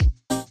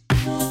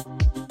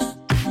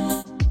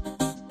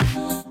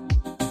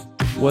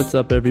What's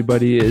up,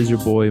 everybody? It is your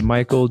boy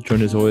Michael,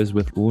 joined as always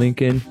with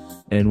Lincoln,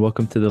 and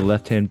welcome to the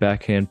Left Hand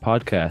Backhand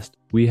podcast.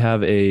 We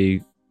have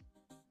a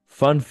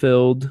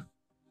fun-filled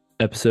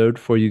episode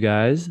for you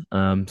guys.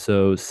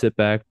 So sit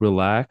back,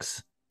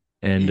 relax,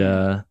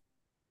 and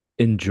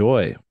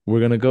enjoy.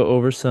 We're gonna go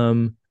over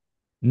some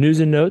news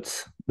and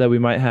notes that we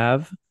might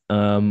have.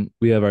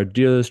 We have our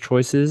dealer's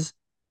choices,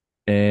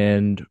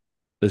 and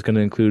it's going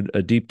to include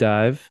a deep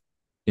dive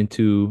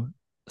into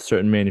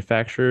certain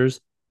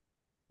manufacturers.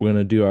 We're going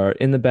to do our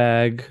in the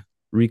bag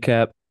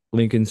recap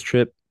Lincoln's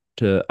trip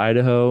to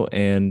Idaho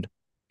and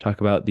talk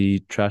about the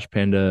Trash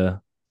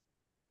Panda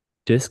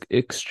disc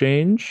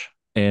exchange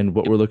and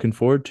what Yep. we're looking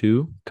forward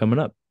to coming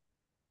up.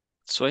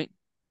 Sweet.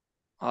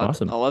 I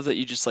Awesome. love that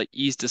you just like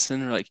eased us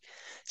in, like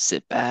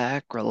sit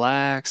back,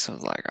 relax. I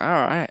was like, all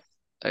right,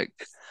 like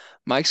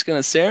Mike's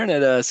gonna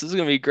serenade us. This is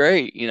gonna be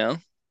great, you know?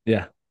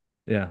 Yeah.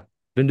 Yeah.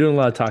 Been doing a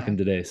lot of Good talking time.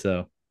 today,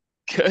 so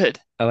Good.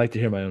 I like to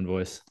hear my own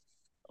voice.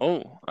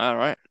 Oh, all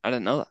right. I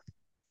didn't know that.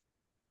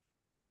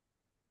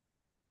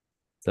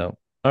 So,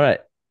 all right.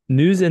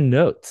 News and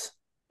notes.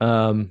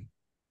 Um,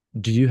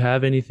 do you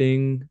have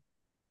anything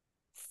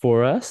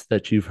for us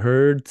that you've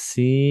heard,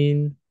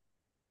 seen,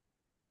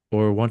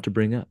 or want to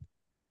bring up?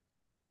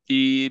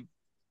 The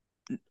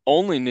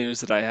only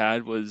news that I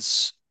had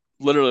was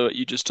literally what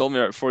you just told me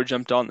right before we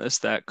jumped on this,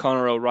 that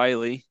Connor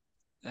O'Reilly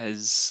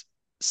has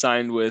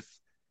signed with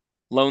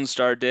Lone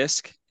Star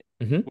Disc,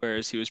 Hmm.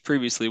 whereas he was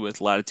previously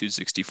with Latitude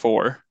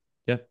 64,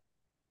 Yeah,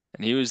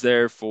 and he was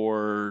there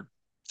for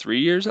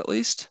 3 years at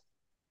least.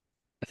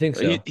 I think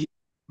But he, so. he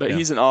but Yeah.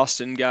 he's an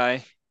Austin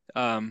guy.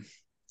 Um,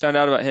 Found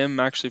out about him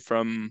actually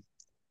from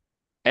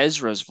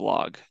Ezra's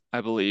vlog, I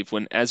believe,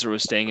 when Ezra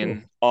was staying Cool.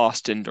 in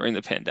Austin during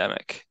the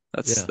pandemic.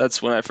 That's Yeah.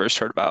 that's when I first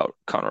heard about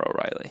Connor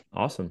O'Reilly.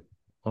 Awesome.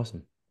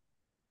 Awesome.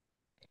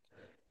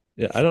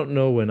 Yeah, I don't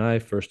know when I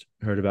first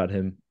heard about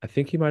him. I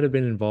think he might have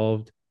been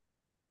involved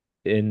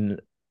in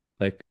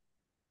like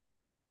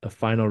a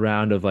final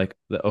round of like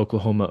the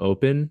Oklahoma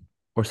Open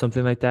or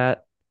something like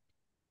that.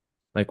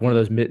 Like one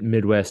of Mm, those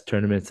Midwest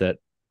tournaments that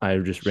I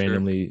just sure.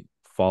 randomly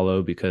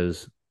follow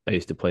because I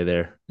used to play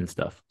there and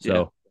stuff.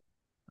 Yeah.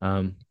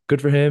 So,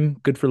 good for him.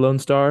 Good for Lone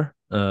Star.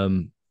 I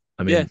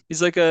Yeah, mean,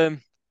 he's like a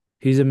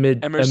he's a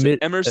Emerson mid,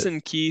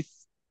 Emerson Keith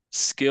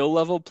skill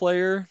level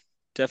player.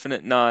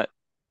 Definite not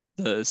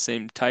the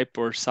same type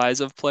or size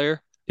of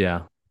player,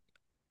 yeah.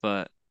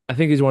 but I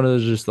think he's one of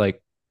those just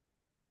like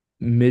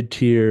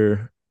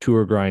mid-tier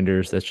tour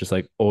grinders that's just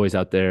like always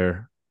out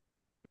there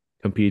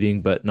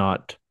competing, but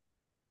not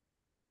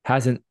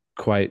hasn't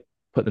quite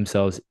put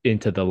themselves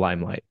into the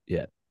limelight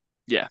yet.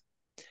 yeah,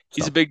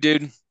 he's a So big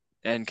dude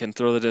and can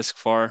throw the disc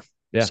far.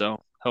 yeah,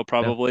 So he'll yeah,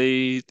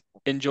 probably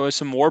enjoy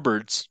some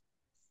warbirds.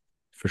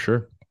 for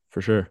sure,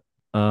 for sure.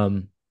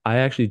 I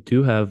actually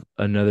do have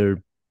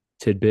another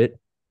tidbit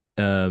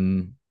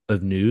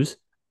of news.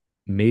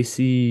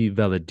 Macy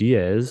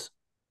Valadiez,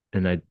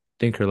 and I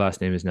think her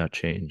last name is now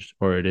changed,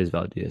 or it is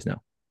Valadiez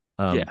now.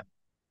 Yeah. Um,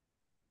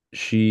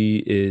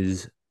 she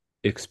is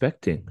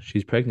expecting.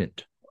 She's pregnant,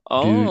 due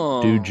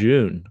Oh,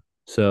 June.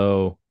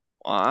 So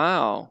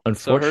wow. So her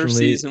unfortunately,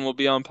 season will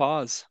be on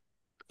pause.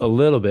 a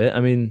little bit.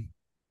 I mean,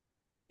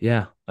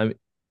 yeah. I mean,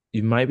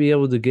 you might be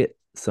able to get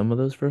some of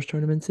those first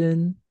tournaments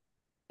in,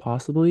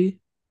 possibly,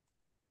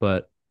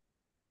 but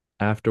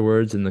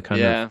afterwards, in the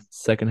kind of Yeah.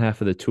 second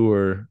half of the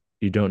tour,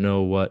 you don't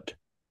know what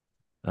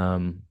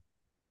um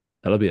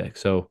that'll be like.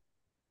 So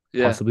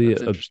Yeah, possibly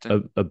that's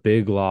interesting. a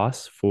big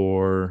loss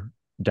for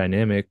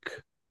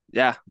dynamic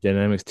Yeah.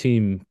 dynamics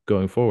team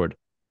going forward.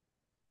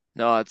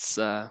 No, it's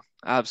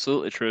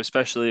absolutely true,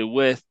 especially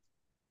with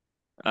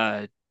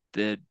uh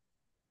the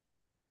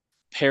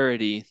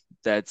parity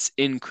that's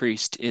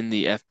increased in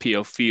the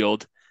FPO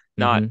field,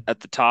 not Hmm. at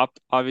the top,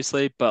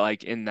 obviously, but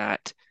like in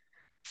that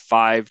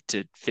 5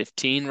 to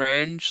 15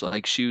 range.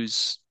 Like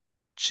she's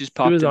She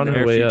popped was in on her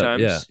there a way few up.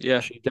 Yeah, times. Yeah.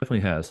 she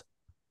definitely has.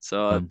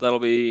 So Um, that'll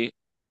be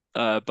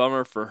a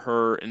bummer for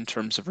her in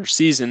terms of her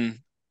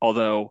season,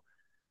 although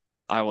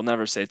I will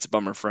never say it's a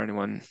bummer for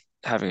anyone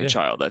having a yeah,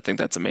 child. I think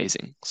that's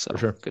amazing. for So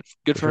sure, good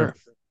for for sure. her.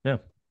 Yeah,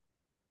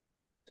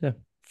 yeah.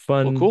 Well,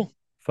 Fun, cool.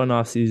 fun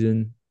off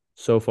season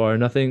so far.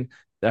 Nothing.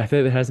 I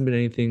feel there hasn't been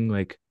anything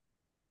like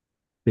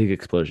big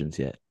explosions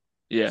yet.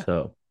 Yeah.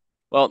 So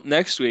Well,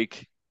 next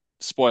week,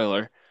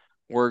 spoiler,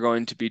 we're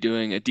going to be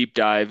doing a deep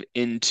dive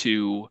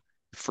into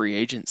free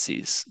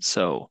agencies.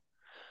 So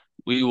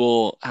we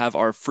will have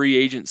our free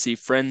agency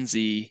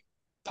frenzy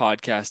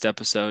podcast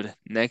episode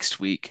next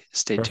week.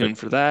 Stay tuned perfect.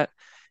 for that.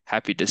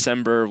 Happy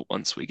December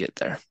once we get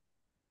there.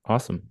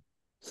 Awesome.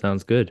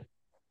 Sounds good.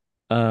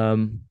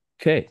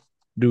 Okay.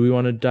 Do we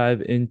want to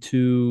dive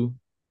into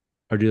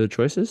our dealer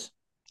choices?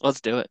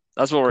 Let's do it.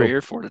 That's what we're Cool.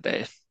 here for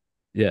today.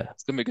 Yeah.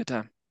 It's gonna be a good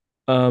time.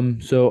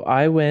 So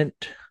I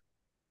went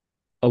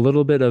a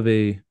little bit of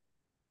a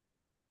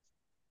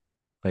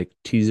like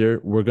teaser.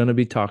 We're gonna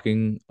be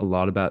talking a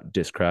lot about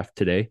Discraft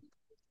today.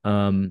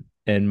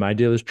 And my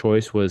dealer's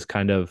choice was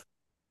kind of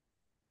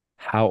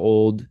how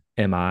old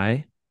am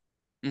I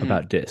Hmm.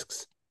 about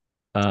discs?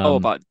 Oh, Um,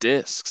 about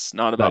discs,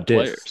 not about about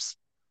discs. players.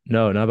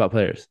 No, not about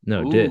players.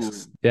 No, discs.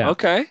 Ooh, Yeah,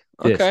 okay,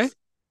 okay. discs.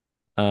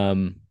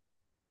 Um,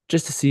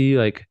 just to see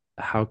like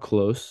how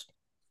close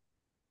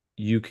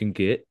you can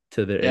get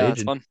to their Yeah, age. that's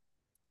And fun.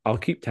 I'll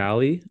keep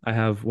tally. I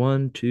have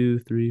one, two,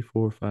 three,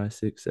 four, five,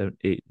 six, seven,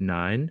 eight,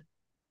 nine.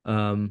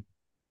 Um,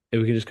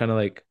 and we can just kind of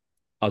like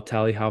I'll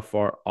tally how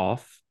far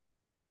off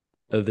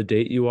of the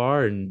date you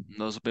are and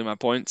Those will be my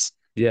points.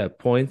 yeah,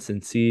 points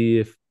and see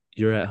if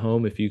you're at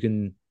home, if you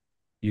can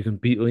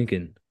beat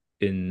Lincoln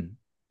in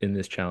in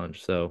this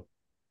challenge. So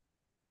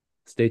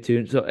stay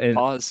tuned. So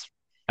and Pause.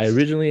 I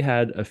originally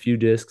had a few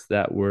discs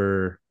that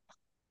were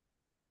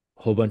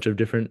a whole bunch of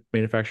different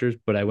manufacturers,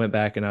 but I went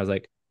back and I was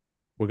like,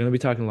 we're gonna be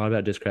talking a lot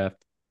about Discraft.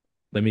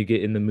 Let me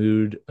get in the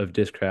mood of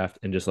Discraft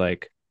and just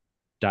like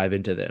dive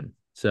into them.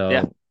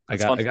 Yeah, So I that's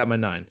got fun. I got my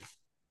nine.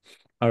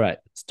 All right.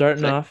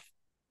 Starting Sick. off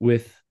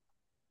with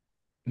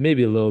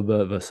maybe a little bit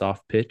of a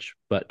soft pitch,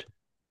 but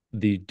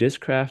the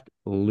Discraft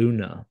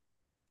Luna.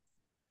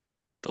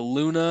 The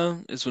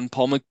Luna is when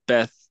Paul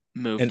Macbeth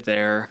moved And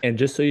there. and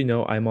just so you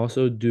know, I'm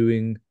also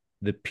doing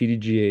the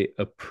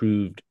PDGA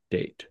approved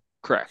date.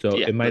 Correct. So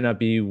Yeah, it might not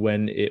be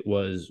when it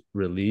was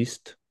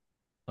released.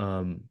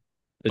 Um,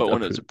 it's but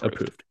when it was approved. approved.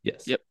 Approved.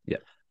 Yes. Yep.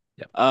 Yep.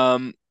 Yep.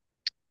 Um,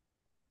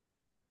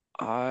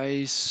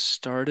 I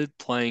started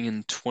playing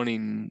in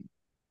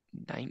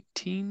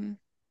 2019.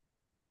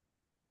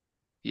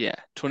 Yeah,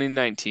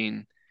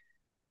 2019.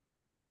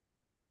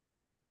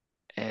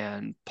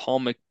 And Paul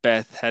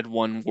Macbeth had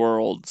won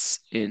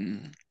Worlds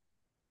in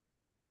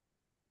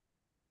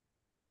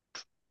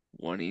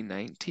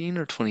 2019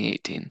 or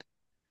 2018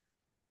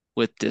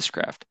 with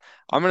Discraft.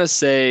 I'm gonna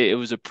say it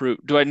was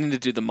approved. Do I need to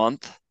do the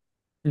month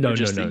or No, no,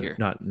 just the no, year?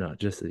 not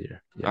just the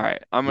year. All Yeah.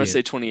 right, I'm gonna Yeah.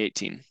 say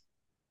 2018.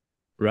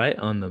 Right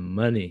on the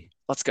money.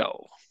 Let's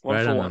go. One Right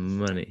for on the one.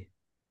 money.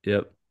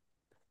 Yep.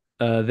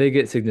 They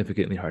get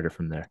significantly harder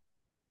from there.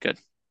 Good.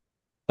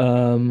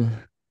 Um,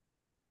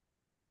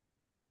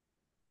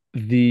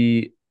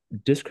 the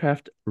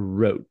Discraft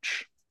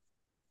Roach.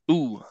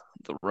 Ooh,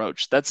 the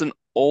Roach. That's an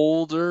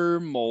older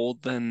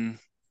mold than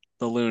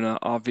the Luna,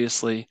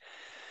 obviously.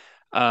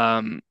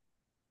 Um,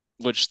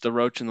 which the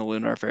Roach and the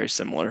Luna are very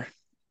similar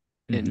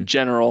in Hmm.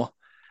 general.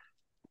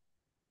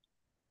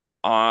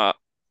 Uh,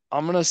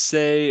 I'm gonna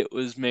say it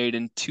was made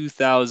in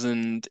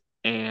 2009.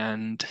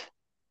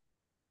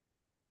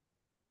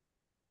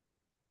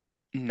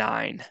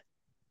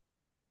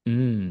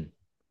 Mm,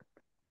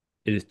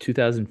 it is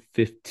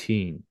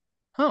 2015.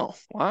 Oh,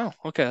 wow.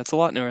 Okay, that's a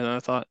lot newer than I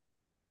thought.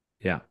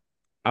 Yeah.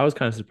 I was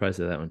kind of surprised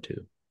at that one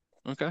too.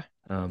 Okay.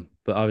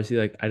 But obviously,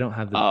 like I don't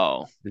have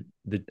Oh,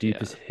 the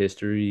deepest yeah,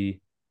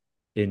 history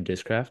in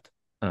Discraft.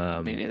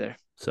 me neither.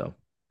 So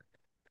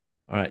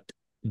all right,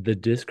 the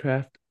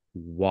Discraft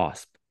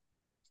Wasp.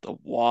 The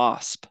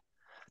Wasp,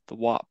 the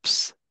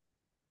Wops.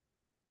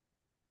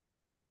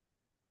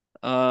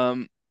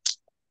 Um,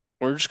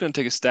 we're just gonna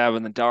take a stab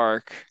in the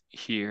dark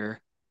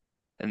here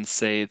and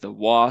say the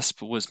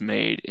Wasp was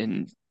made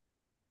in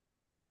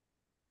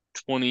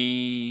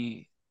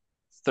 2013.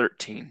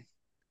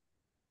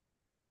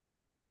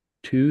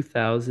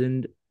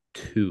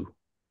 2002.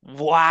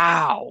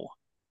 Wow,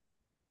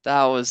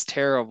 that was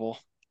terrible.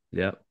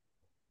 Yep.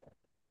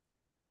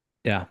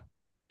 Yeah.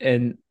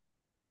 And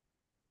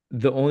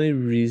the only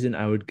reason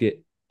I would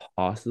get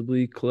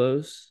possibly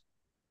close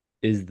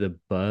is the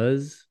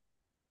buzz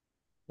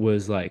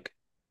was like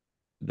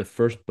the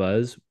first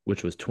buzz,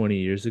 which was 20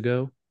 years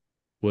ago,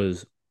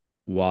 was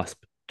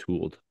Wasp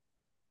tooled.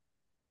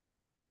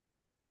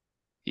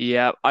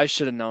 Yeah, I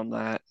should have known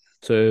that.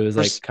 So it was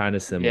like First, kind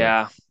of similar.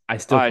 yeah, I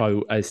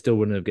I still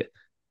wouldn't have get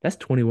that's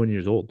 21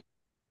 years old.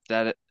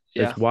 that That's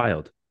yeah,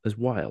 wild. That's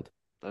wild.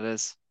 that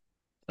is.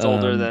 It's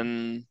older Um,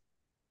 than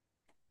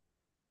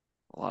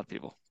a lot of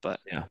people, but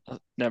yeah.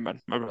 never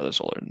mind. My brother's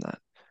older than that.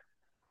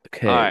 All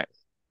Okay. right,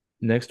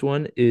 Next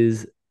one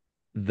is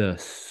the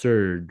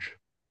Surge.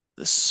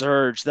 the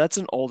Surge. That's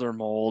an older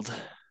mold.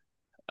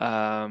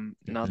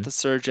 Not Hmm. the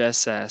Surge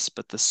SS,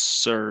 but the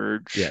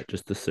Yeah, Surge.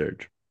 just the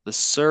Surge. The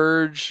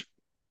Surge.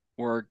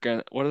 We're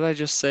gonna. What did I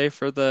just say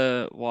for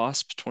the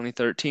Wasp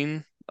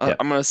 2013? Yeah.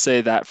 I'm gonna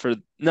say that for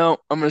no.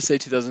 I'm gonna say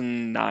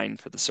 2009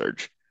 for the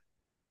Surge.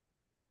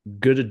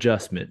 Good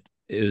adjustment.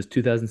 It was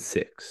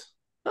 2006.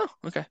 Oh,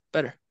 okay,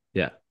 better.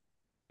 Yeah,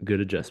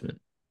 good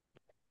adjustment.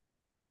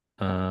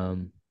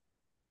 Um,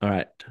 all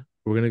right.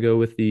 We're gonna go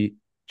with the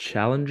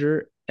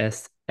Challenger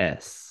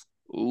SS.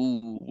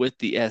 Ooh, with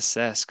the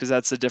SS, because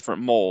that's a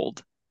different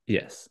mold.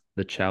 Yes,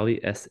 the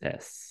Chally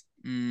SS.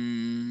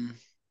 Mm,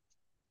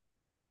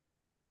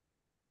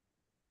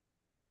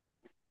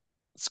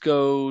 let's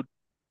go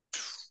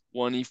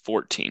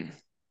 2014,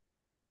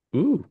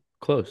 Ooh,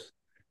 close.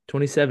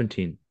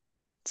 2017.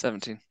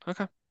 17.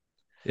 Okay.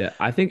 Yeah,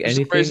 I think For some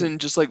anything. reason,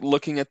 just like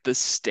looking at the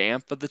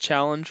stamp of the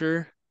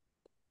Challenger,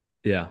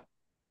 Yeah,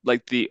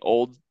 like the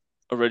old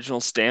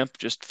original stamp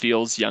just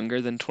feels younger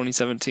than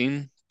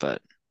 2017.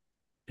 But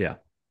yeah.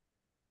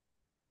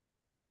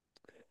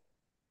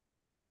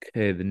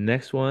 Okay, the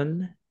next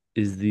one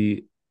is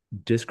the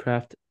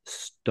Discraft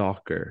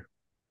Stalker.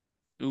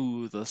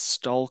 ooh, the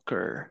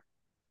Stalker.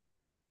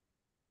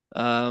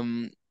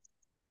 Um,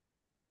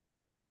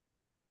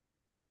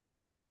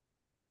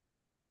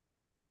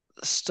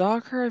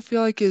 Stalker, I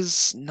feel like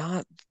is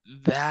not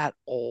that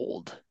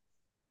old.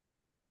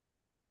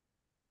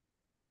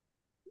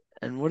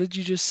 And what did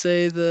you just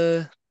say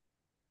the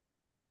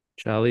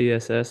Charlie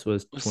SS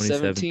was was 17?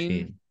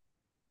 2017.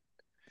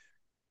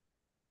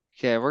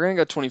 Okay, we're gonna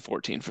go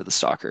 2014 for the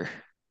Stalker.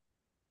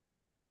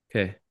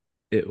 Okay.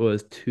 It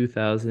was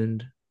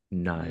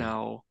 2009.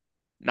 No.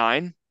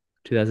 9?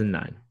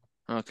 2009.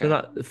 So Okay.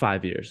 not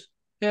 5 years.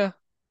 Yeah,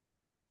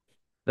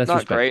 That's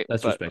not great,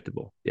 That's but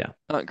respectable. Yeah.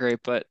 not great,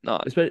 but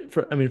not Especially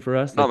for I mean for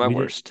us, not like my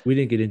worst. we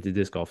didn't get into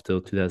disc golf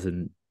till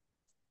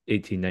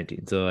 2018,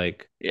 19. So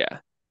like Yeah,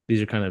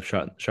 these are kind of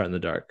shot in the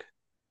dark.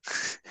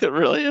 it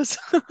really is.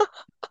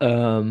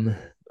 Um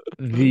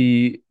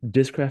the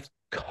Discraft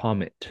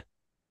Comet.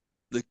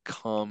 The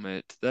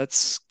Comet.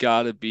 That's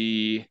gotta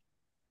be.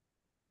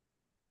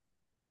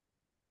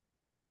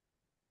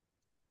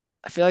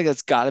 I feel like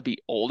that's gotta be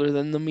older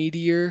than the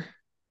Meteor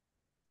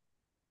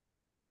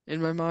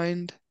in my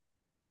mind.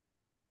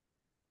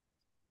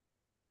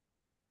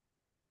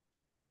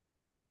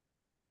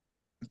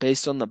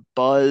 Based on the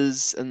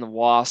Buzz and the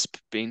Wasp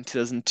being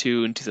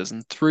 2002 and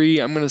 2003,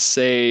 I'm gonna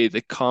say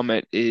the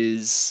Comet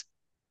is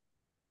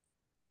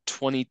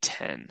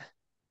 2010.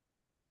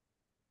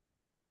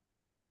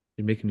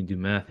 You're making me do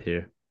math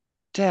here.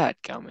 Dad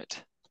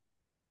Comet.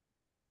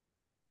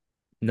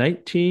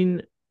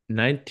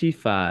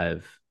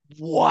 1995.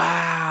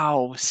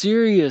 Wow,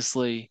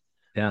 seriously.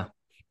 Yeah.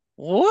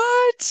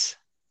 What?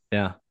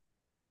 Yeah.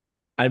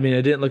 I mean,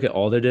 I didn't look at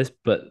all their discs,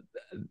 but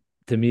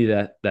to me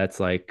that's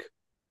like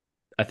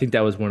I think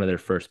that was one of their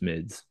first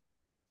mids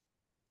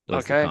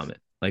was the Okay. Comet.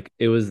 Like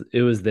it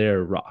was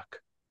their rock.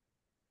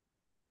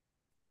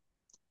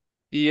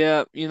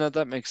 Yeah,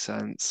 that makes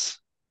sense.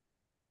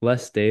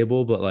 Less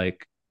stable, but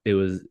like it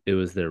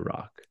was their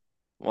rock.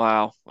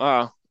 Wow.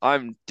 Wow.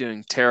 I'm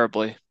doing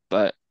terribly,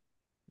 but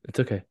It's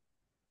okay.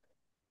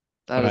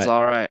 All that is right.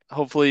 all right.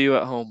 Hopefully you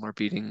at home are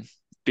beating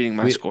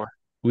my We score.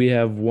 we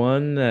have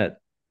one that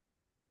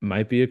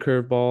might be a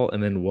curveball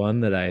and then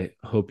one that I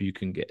hope you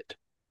can get.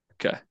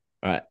 Okay.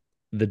 All right.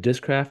 The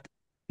Discraft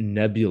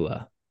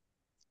Nebula.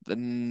 The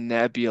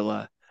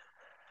Nebula.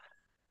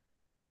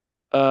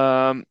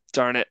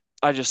 Darn it.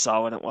 I just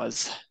saw what it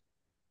was.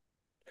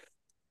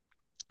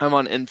 I'm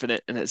on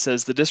Infinite and it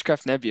says the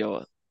Discraft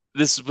Nebula.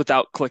 This is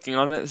without clicking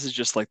on it. This is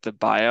just like the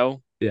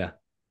bio. Yeah.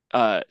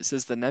 It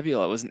says the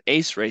Nebula was an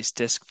ace race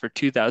disc for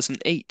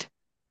 2008.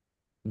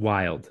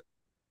 Wild.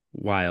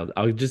 Wild.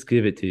 I'll just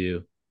give it to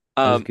you.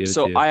 I'll just give it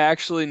So to you. I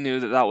actually knew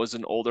that that was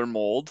an older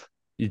mold.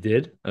 You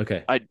did?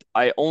 Okay.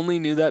 I only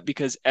knew that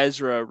because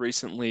Ezra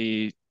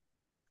recently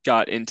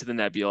got into the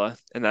Nebula,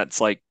 and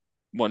that's like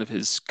one of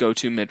his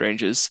go-to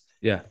mid-ranges.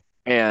 Yeah.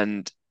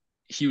 And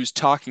he was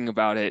talking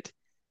about it,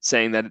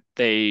 saying that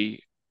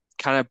they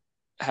kind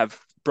of have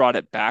brought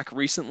it back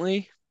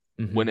recently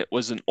when Hmm. it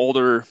was an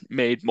older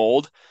made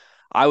mold.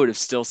 I would have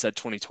still said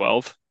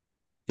 2012.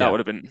 That Yeah. would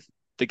have been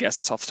the guess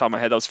off the top of my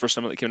head. That was the first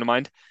number that came to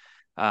mind.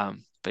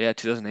 But yeah,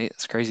 2008,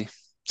 that's crazy.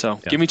 So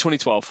Yeah. give me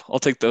 2012. I'll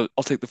take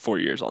the 4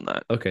 years on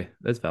that. Okay.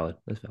 That's valid.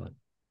 That's valid.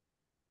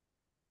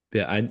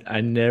 Yeah.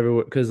 I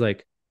never because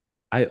like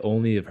I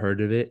only have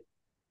heard of it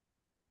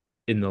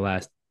in the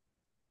last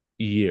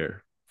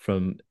year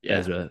from Yeah.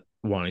 Ezra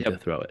wanting Yep. to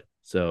throw it.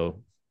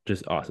 So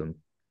just awesome.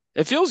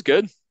 It feels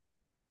good.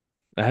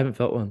 I haven't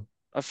felt one.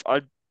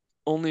 I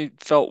only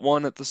felt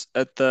one at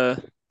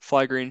the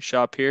Fly Green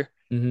shop here,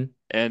 Hmm.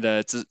 and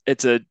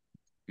it's a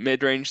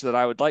mid range that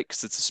I would like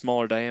because it's a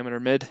smaller diameter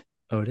mid.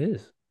 Oh, it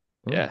is.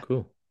 Oh, Yeah,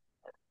 cool.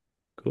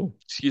 Cool.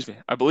 excuse me,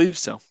 I believe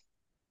so.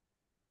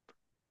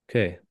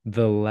 Okay.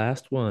 The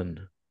last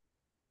one.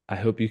 I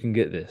hope you can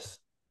get this.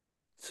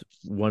 It's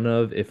one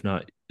of, if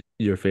not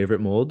your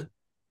favorite mold,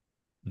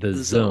 the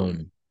The zone.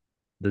 zone.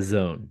 The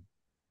zone.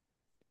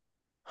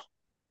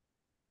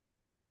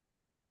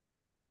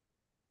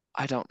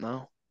 I don't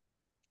know.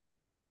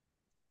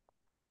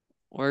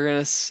 We're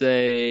gonna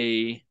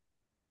say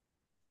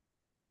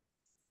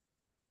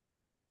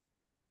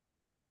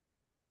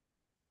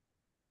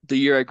the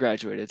year I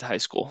graduated high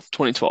school,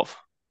 2012.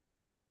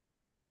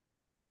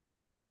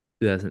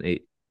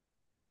 2008.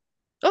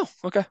 Oh,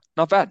 okay,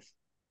 not bad.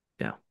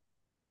 Yeah.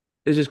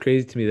 It's just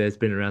crazy to me that it's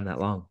been around that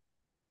long.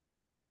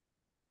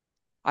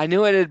 I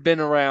knew it had been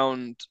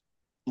around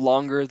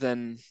longer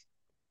than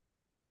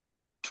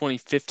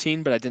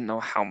 2015, but I didn't know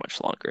how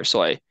much longer.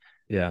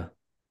 Yeah.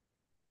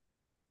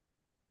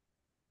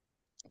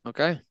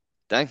 Okay,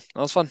 dang,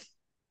 that was fun.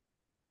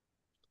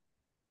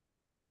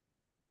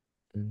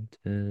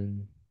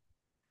 And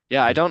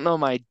Yeah, I don't know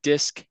my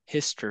disc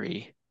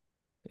history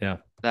yeah.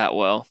 that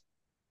well.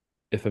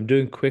 If I'm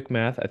doing quick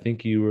math, I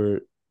think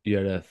you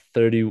had a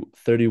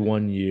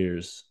 31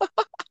 years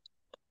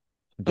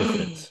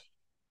difference.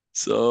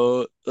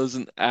 So it was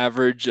an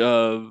average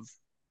of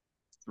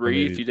Or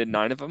three if maybe you did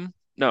nine of them.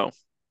 No,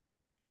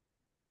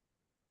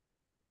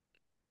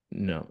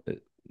 no,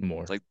 it's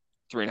more. like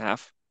three and a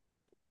half.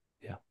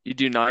 Yeah. You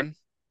do nine?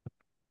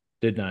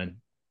 Did nine.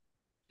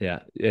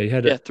 Yeah, you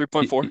had Yeah, a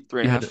 3.4,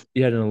 three you and a had half.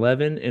 you had an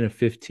 11 and a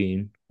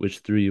 15, which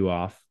threw you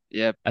off.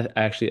 Yep.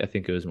 Actually, I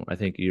think it was more. I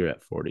think you're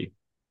at 40.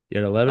 You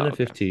had 11 Oh, and okay.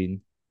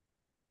 15,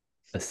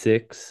 a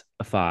 6,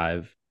 a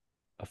 5,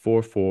 a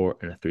 4, 4,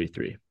 and a 3,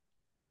 3,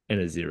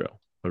 and a 0.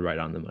 We're right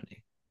on the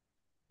money.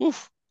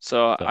 Woof.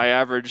 So I So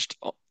averaged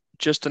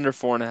just under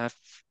 4.5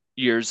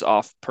 years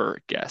off per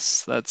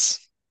guess.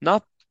 That's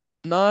not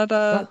not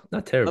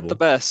not the terrible,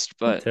 best,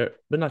 but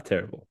but not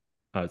terrible.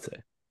 I would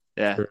say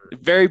yeah, for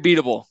very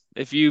beatable.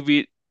 If you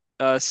beat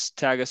us,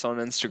 tag us on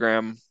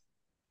Instagram.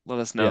 Let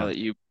us know yeah, that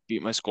you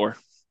beat my score.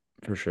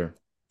 for sure.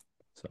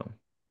 So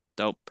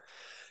Dope.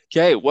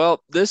 Okay,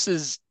 well, this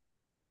is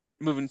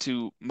moving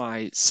to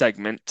my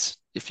segment,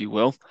 if you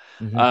will.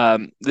 hmm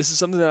This is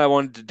something that I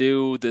wanted to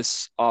do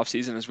this off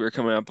season as we were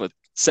coming up with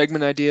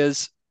segment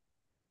ideas.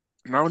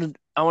 And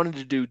I wanted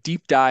to do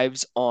deep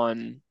dives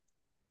on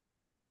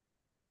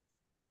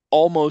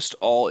almost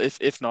all,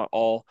 if not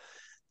all,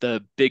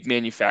 the big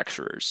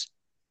manufacturers.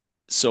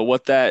 So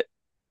what that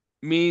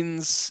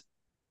means,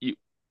 you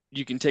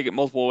you can take it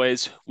multiple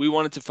ways. We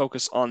wanted to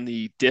focus on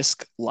the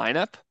disc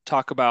lineup,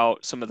 talk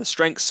about some of the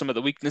strengths, some of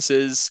the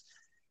weaknesses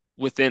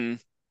within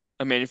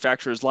a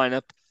manufacturer's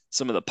lineup,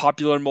 some of the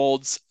popular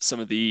molds, some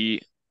of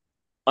the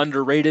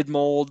underrated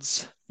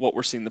molds, what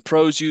we're seeing the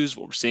pros use,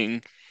 what we're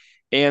seeing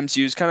AMs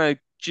use, kind of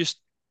just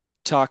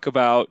talk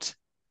about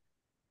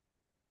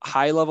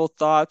high level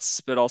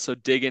thoughts, but also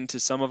dig into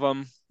some of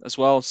them as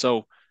well.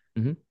 So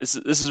hmm this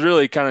is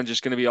really kind of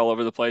just going to be all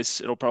over the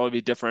place. It'll probably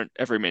be different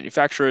every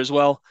manufacturer as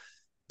well.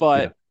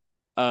 But yeah,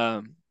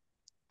 um,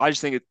 I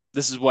just think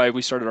this is why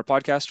we started our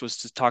podcast, was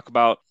to talk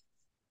about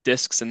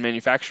discs and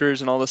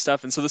manufacturers and all this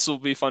stuff. And so this will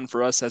be fun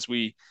for us as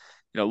we,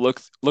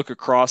 look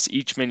across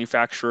each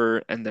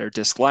manufacturer and their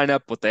disc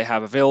lineup, what they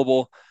have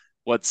available,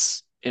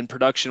 what's in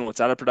production,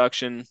 what's out of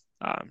production,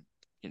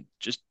 and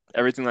just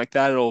everything like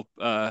that. It'll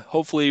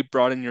hopefully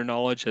broaden your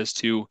knowledge as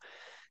to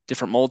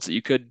different molds that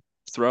you could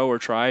throw or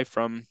try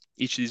from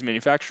each of these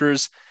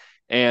manufacturers,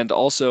 and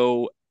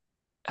also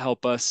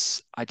help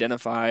us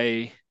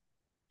identify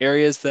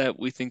areas that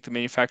we think the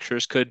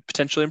manufacturers could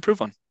potentially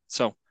improve on.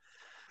 So,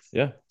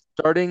 yeah,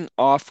 starting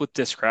off with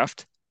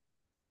Discraft,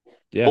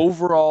 yeah.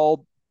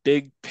 overall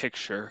big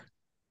picture,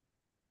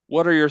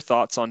 what are your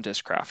thoughts on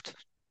Discraft?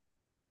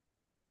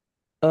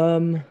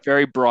 Um,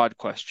 Very broad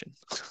question.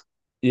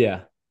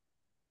 yeah.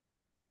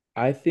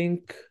 I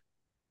think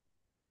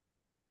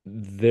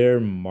their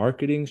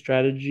marketing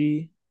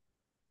strategy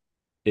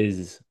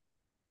is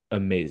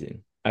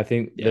amazing. I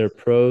think Yeah. their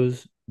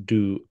pros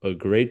do a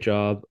great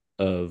job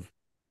of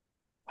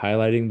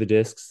highlighting the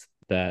discs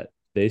that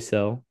they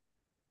sell.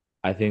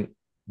 I think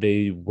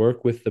they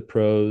work with the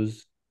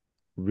pros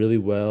really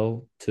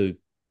well to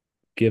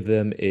give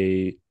them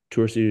a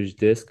Tour Series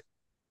disc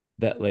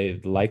that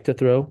they like to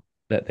throw,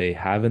 that they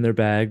have in their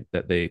bag,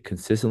 that they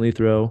consistently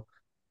throw,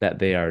 that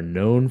they are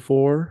known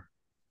for.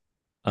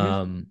 Mhm.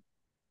 Um,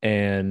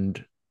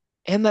 and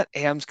And that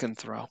AMs can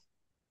throw.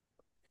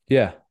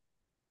 yeah,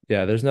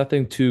 yeah, there's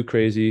nothing too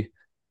crazy.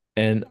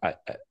 And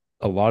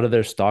a lot of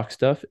their stock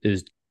stuff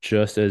is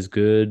just as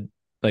good.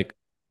 Like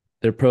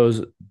their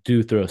pros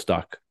do throw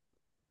stock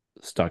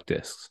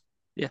discs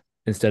Yeah.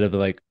 instead of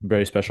like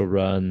very special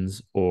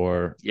runs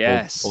or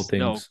old Yes.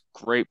 No, things.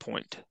 great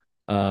point.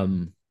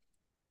 Um,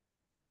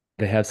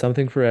 they have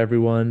something for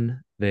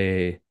everyone.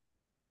 They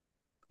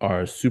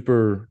are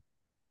super.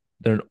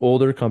 They're an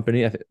older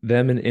company.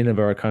 Them and Innova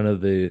are kind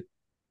of the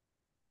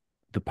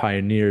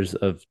pioneers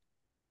of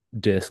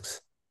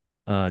discs,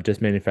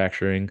 disc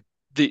manufacturing.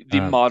 The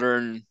Um,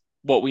 modern,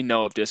 what we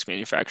know of disc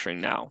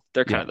manufacturing now,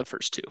 they're kind yeah, of the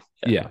first two.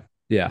 Yeah. yeah,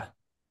 yeah.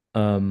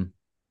 Um,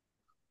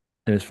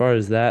 and as far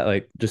as that,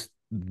 like just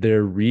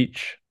their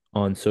reach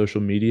on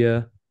social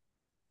media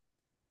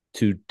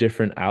to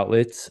different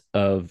outlets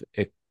of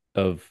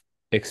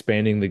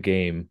expanding the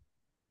game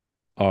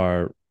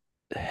are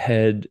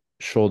head,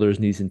 shoulders,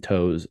 knees, and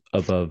toes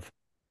above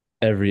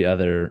every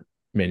other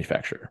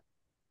manufacturer.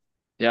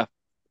 Yeah.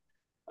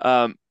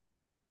 Um,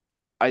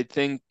 I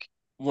think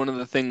one of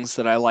the things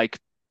that I like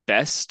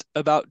best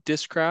about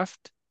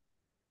Discraft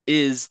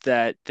is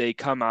that they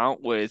come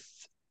out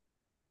with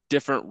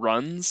different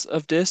runs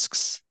of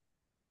discs,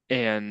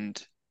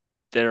 and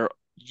they're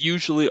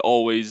usually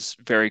always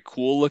very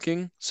cool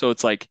looking. So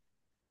it's like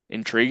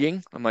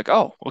intriguing. I'm like,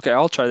 oh, okay,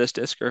 I'll try this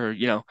disc, or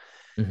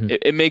hmm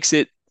it makes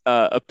it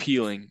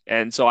appealing.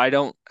 And so I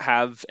don't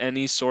have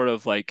any sort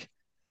of like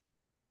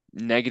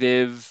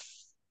negative,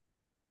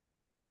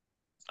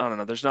 I don't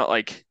know, there's not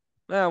like,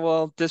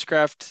 well,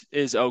 Discraft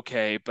is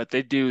okay, but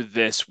they do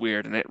this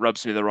weird and it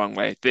rubs me the wrong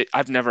way.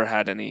 I've never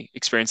had any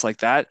experience like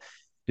that,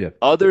 Yeah.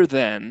 other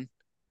than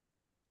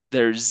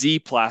their Z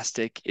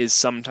plastic is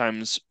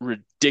sometimes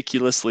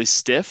ridiculously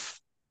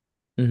stiff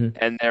hmm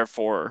and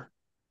therefore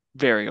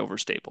very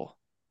overstable.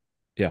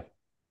 Yeah.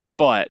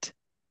 But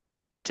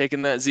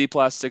taking that Z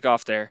plastic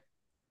off there,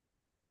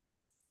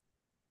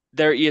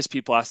 their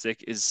ESP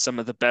plastic is some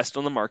of the best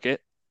on the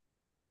market,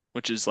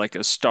 which is like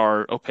a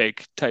star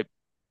opaque type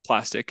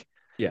plastic.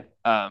 Yeah.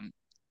 Um,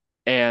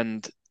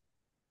 and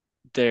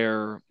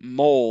their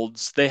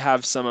molds, they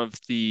have some of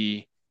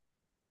the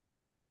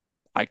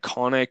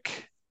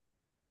iconic,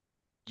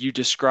 you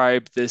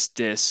describe this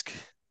disc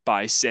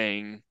by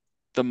saying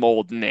the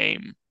mold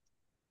name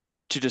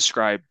to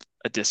describe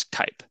a disc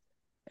type.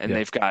 And Yeah.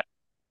 they've got,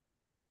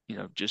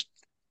 just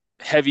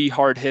heavy,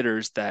 hard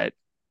hitters that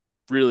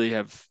really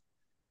have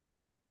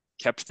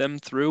kept them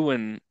through.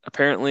 And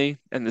apparently,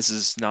 and this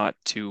is not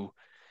to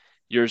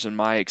yours and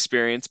my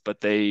experience,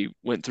 but they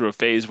went through a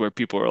phase where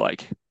people were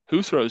like,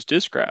 who throws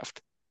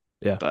Discraft?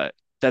 Yeah. But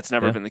that's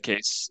never Yeah. been the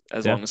case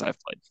as Yeah. long as I've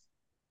played.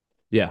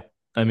 Yeah.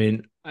 I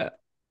mean,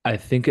 I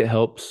think it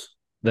helps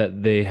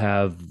that they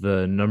have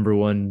the number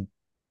one.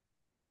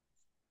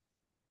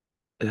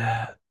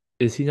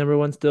 Is he number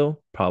one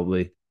still?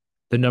 Probably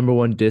the number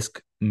one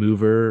disc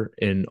mover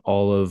in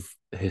all of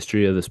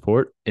history of the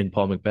sport in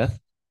Paul Macbeth.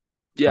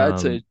 Yeah, I'd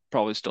say Um,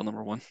 probably still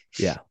number one.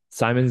 yeah,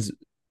 Simon's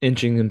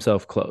inching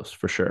himself close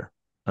for sure.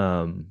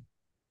 Um,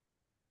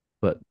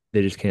 but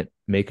they just can't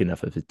make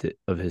enough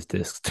of his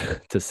discs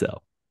to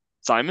sell.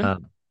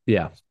 Simon,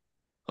 Yeah,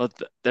 well,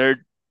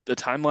 they're the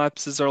time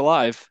lapses are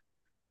live.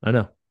 I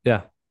know.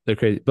 Yeah, they're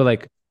crazy. But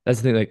like that's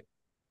the thing. Like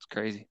It's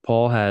crazy.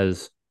 Paul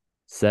has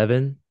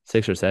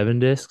six or seven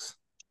discs.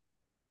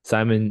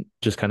 Simon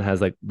just kind of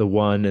has like the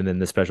one and then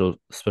the special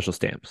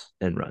stamps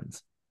and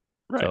runs.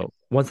 Right. So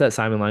once that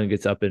Simon line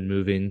gets up and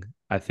moving,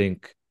 I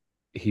think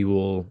he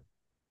will.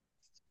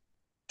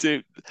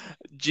 Dude,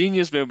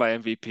 genius move by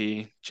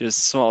MVP. Just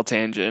small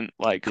tangent.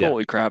 Like, Yeah,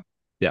 holy crap.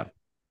 yeah,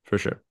 for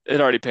sure. It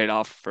already paid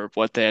off for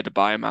what they had to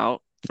buy him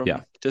out Yeah,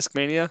 from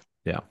Discmania.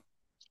 yeah.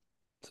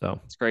 So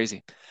It's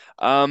crazy.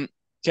 Um,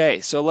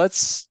 okay, so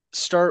let's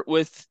start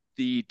with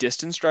the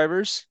distance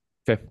drivers.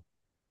 okay.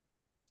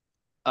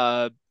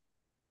 Uh,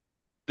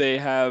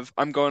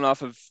 I'm going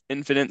off of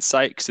Infinite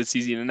Sight because it's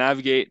easy to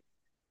navigate.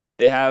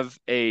 They have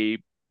a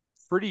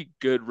pretty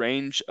good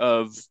range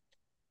of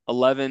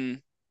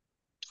 11,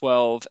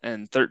 12,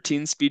 and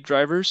 13 speed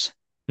drivers.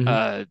 Hmm.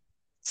 Uh,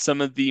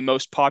 some of the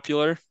most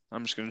popular,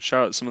 I'm just going to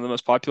shout out some of the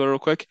most popular real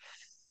quick.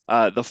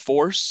 The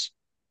Force,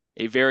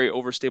 a very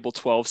overstable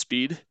 12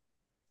 speed,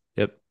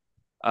 Yep.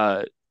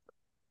 uh,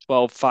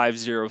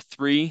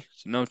 12503,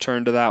 so no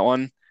turn to that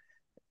one.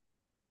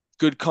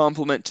 Good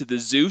complement to the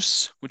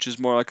Zeus, which is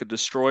more like a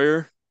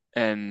destroyer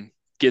and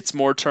gets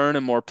more turn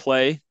and more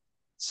play.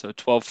 So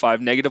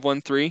 12.5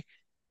 -13,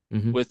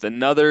 Hmm. with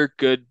another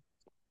good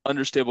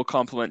understable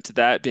complement to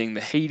that being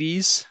the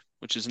Hades,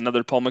 which is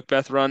another Paul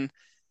Macbeth run.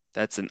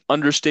 That's an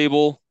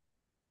understable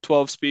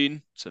 12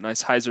 speed. So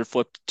nice hyzer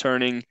flip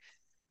turning.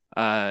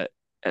 Uh,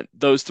 and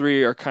those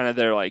three are kind of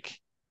their like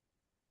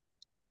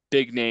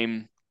big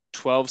name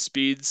 12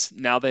 speeds.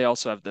 Now they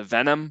also have the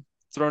Venom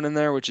thrown in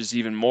there, which is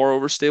even more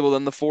overstable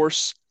than the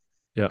Force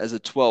Yep. as a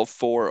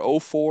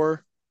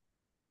 12.404.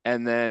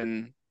 And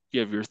then you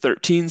have your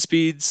 13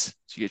 speeds.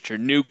 So you get your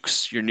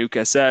nukes, your nuke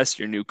SS,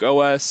 your nuke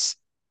OS.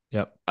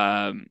 Yep.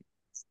 Um,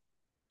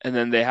 and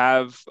then they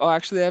have, oh,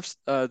 actually, they have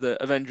the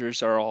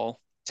Avengers are all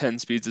 10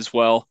 speeds as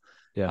well.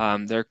 Yeah.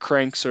 Their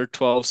cranks are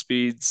 12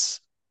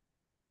 speeds.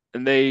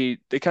 And they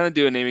kind of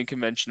do a naming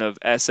convention of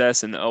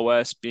SS and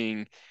OS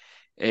being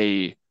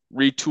a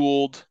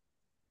retooled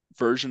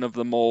version of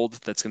the mold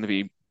that's going to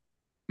be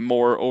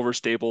more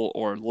overstable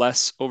or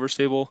less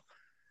overstable.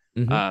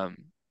 Hmm. Um,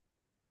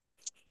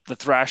 the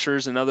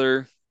Thrasher's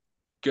another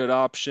good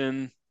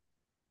option.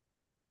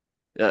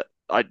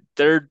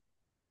 They're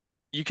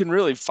you can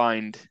really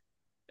find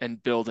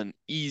and build an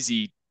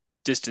easy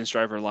distance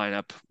driver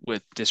lineup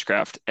with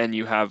Discraft, and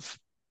you have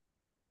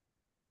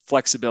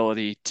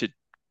flexibility to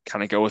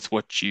kind of go with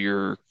what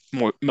you're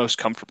most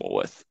comfortable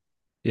with.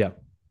 Yeah,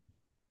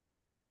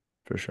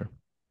 for sure.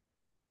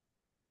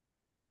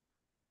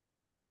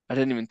 I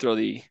didn't even throw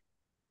the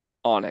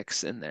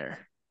Onyx in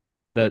there,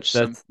 That which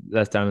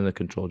that's down in the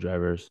control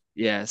drivers,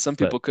 yeah, some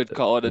but people could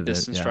call it a then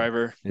distance yeah,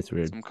 driver. it's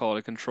weird. Some call it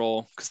a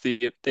control because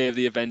they have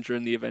the Avenger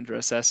and the Avenger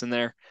SS in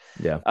there.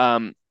 Yeah.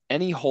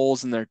 Any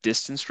holes in their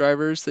distance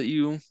drivers that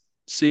you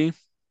see?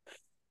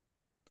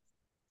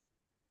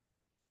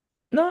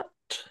 Not,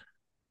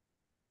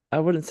 I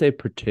wouldn't say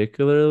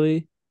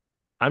particularly.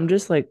 I'm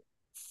just like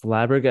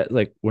flabbergasted.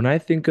 Like when I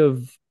think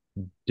of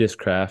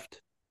Discraft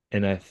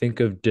and I think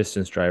of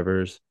distance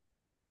drivers,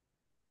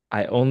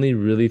 I only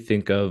really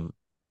think of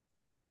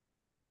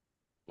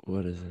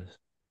what is this?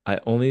 I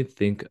only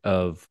think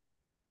of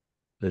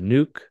the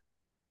nuke,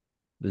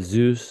 the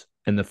Zeus,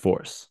 and the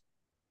Force.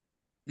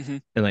 Hmm.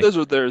 And like Those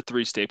are their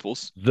three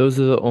staples. those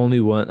are the only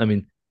one. I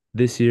mean,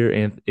 this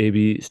year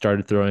AB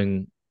started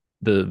throwing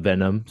the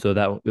Venom, so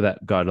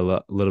that got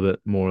a little bit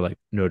more like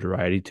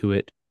notoriety to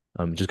it.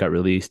 Just got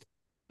released,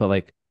 but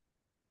like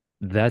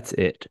that's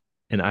it.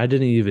 And I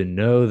didn't even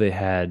know they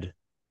had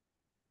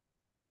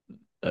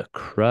a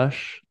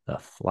Crush, a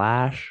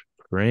Flash,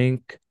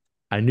 Crank.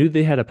 I knew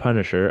they had a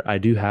Punisher. I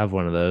do have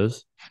one of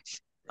those.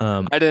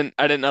 Um, I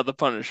didn't know the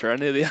Punisher. I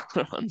knew the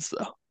other ones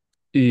though.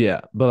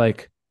 yeah, but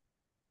like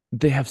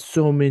they have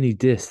so many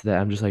discs that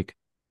I'm just like,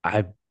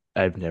 I've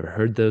I've never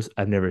heard those.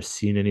 I've never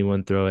seen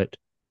anyone throw it.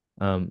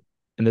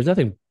 And there's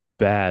nothing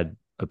bad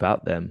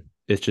about them.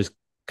 It's just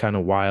kind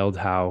of wild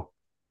how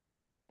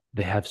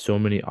they have so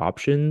many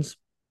options,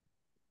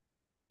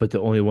 but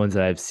the only ones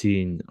that I've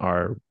seen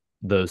are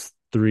those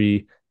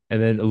three,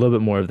 and then a little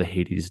bit more of the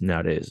Hades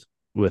nowadays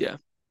with Yeah,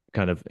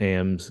 kind of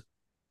AMs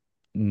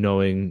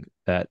knowing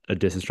that a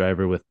distance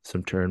driver with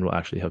some turn will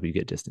actually help you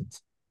get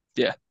distance.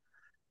 yeah.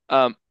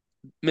 Um,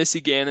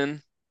 Missy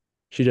Gannon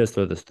She does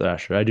throw this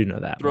thrasher. I do know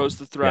that throws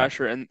one. the Yeah.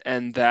 Thrasher,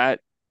 and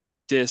that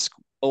disc,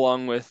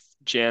 along with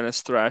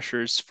Janice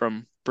Thrashers from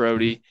Hmm.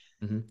 Brody,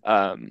 Hmm.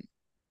 um,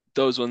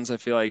 those ones I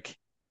feel like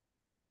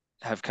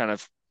have kind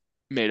of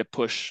made a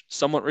push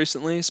somewhat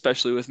recently,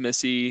 especially with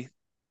Missy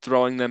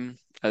throwing them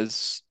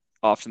as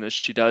often as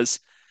she does.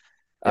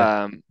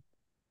 Yeah. Um,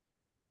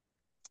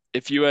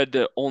 if you had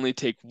to only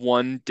take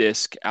one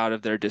disc out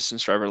of their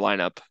distance driver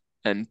lineup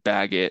and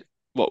bag it,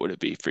 what would it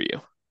be for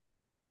you?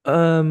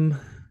 Um,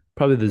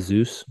 Probably the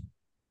Zeus.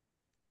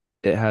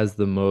 It has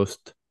the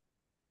most,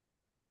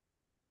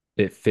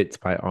 it fits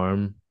my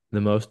arm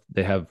the most.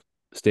 They have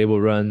stable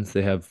runs,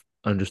 they have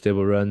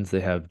understable runs,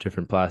 they have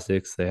different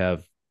plastics, they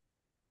have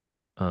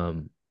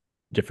um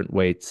different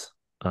weights.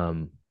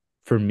 Um,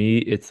 for me,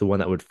 it's the one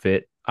that would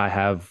fit. I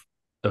have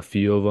a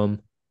few of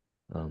them.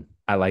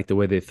 I like the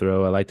way they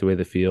throw. I like the way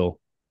they feel.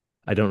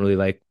 I don't really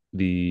like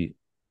the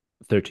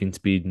 13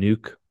 speed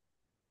nuke.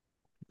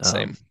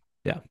 Same.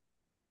 Yeah,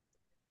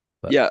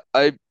 but Yeah,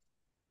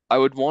 I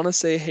would want to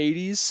say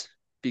Hades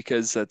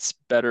because that's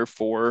better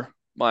for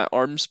my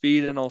arm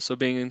speed and also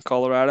being in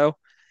Colorado.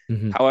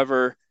 mhm,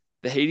 However,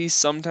 the Hades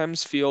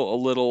sometimes feel a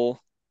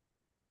little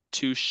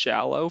too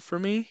shallow for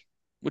me,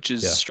 which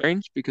is yeah,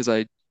 strange because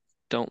I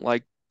don't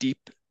like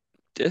deep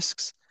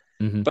discs,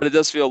 mhm, but it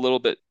does feel a little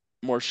bit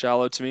more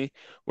shallow to me,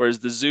 whereas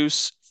the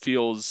Zeus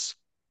feels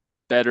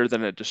better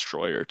than a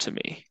destroyer to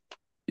me.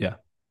 yeah.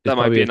 It's That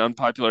might probably be a an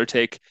unpopular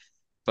take,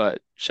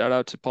 but shout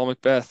out to Paul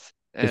Macbeth.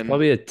 it's And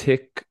probably a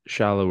tick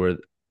shallower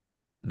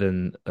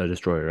than a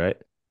destroyer, right?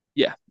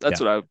 yeah, that's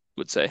Yeah, what I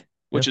would say, yeah,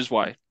 which is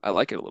why I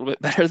like it a little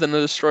bit better than the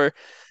destroyer.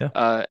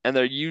 yeah. And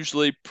they're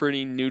usually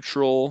pretty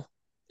neutral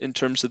in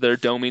terms of their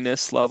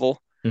dominess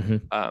level, Hmm.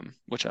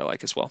 which I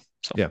like as well.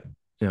 So Yeah,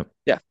 yeah.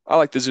 yeah, I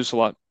like the Zeus a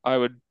lot. I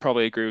would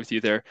probably agree with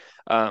you there.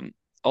 Um,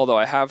 although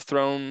I have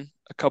thrown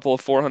a couple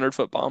of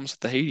 400-foot bombs at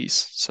the Hades,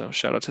 so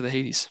shout out to the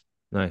Hades.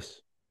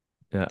 Nice.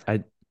 Yeah,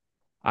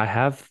 I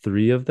have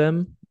three of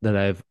them that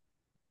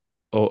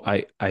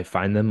I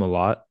find them a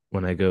lot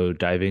when I go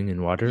diving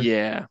in water.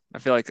 Yeah, I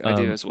feel like I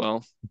do Um, as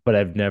well. but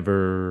I've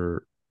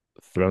never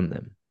thrown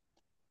them.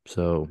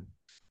 So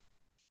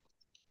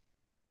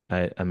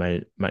I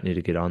might need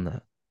to get on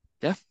that.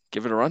 Yeah,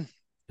 give it a run.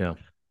 Yeah.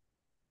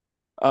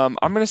 I'm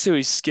gonna say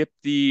we skip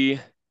the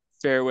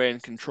fairway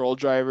and control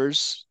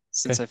drivers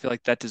since Okay. I feel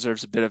like that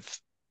deserves a bit of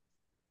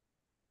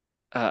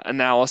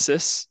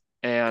analysis.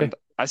 Okay. And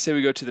I say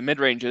we go to the mid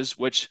ranges,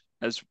 which,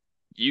 as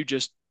you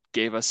just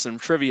gave us some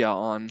trivia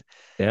on,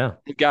 Yeah.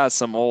 they've got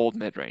some old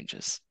mid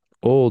ranges.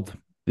 Old.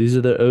 These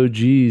are the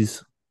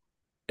OGs.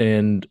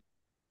 And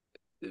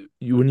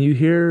when you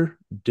hear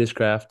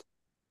Discraft,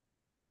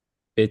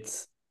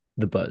 it's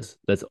the buzz.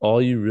 That's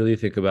all you really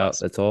think about. Buzz.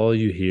 That's all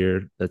you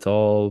hear. That's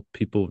all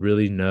people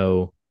really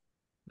know.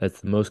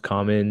 That's the most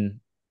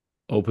common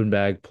open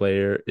bag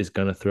player is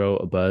gonna throw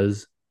a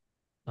buzz.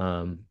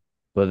 Um,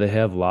 but they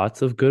have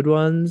lots of good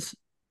ones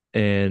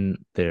and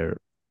they're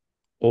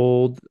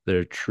old,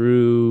 they're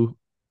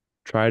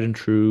tried and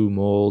true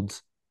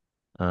molds.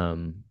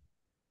 Um,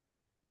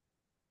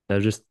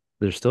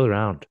 they're still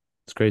around.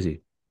 It's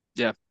crazy.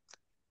 Yeah.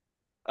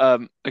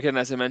 Again,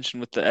 as I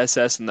mentioned with the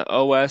SS and the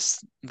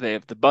OS, they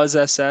have the Buzz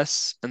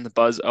SS and the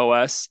Buzz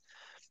OS.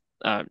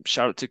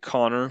 Shout out to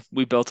Connor.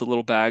 We built a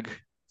little bag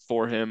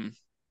for him,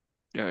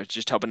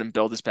 just helping him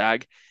build his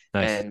bag.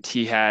 Nice. And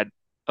he had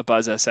a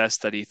Buzz SS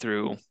that he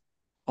threw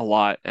a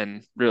lot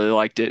and really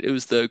liked it. It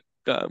was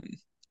um,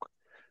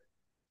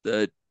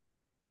 the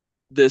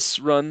this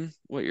run.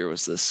 What year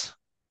was this?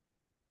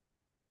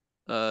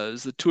 It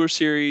was the Tour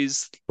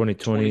Series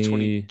 2020.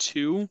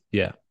 2022.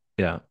 Yeah.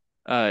 Yeah.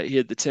 He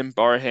had the Tim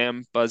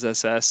Barham Buzz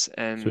SS,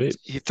 and Sweet.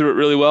 he threw it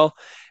really well.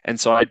 And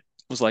so I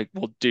was like,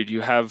 "Well, dude,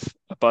 you have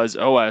a Buzz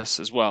OS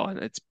as well, and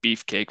it's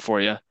beefcake for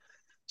you.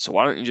 So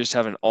why don't you just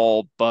have an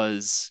all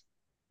Buzz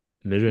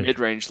Mid-range.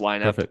 mid-range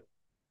lineup?" Perfect.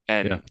 Yeah.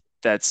 And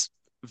that's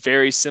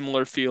very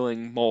similar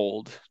feeling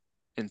mold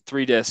in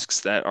three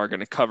discs that are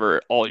going to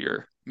cover all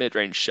your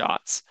mid-range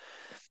shots.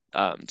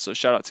 So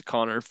shout out to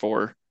Connor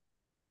for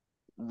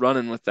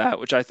running with that,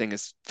 which I think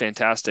is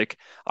fantastic.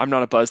 I'm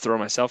not a Buzz thrower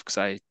myself because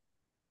I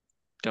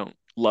don't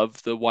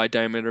love the wide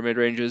diameter mid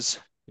ranges,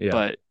 Yeah.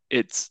 but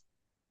it's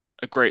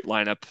a great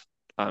lineup.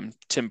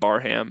 Tim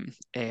Barham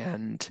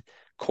and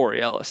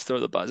Corey Ellis throw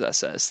the Buzz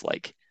SS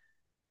like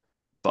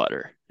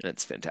butter, and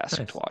it's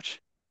fantastic to Nice.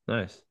 watch.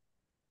 Nice.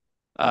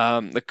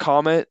 The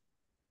Comet,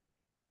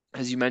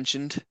 as you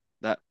mentioned,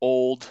 that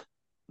old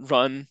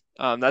run,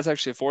 that's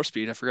actually a four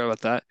speed. I forgot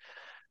about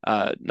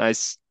that.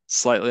 Nice,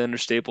 slightly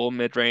understable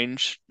mid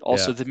range.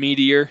 Also, Yeah. the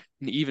Meteor,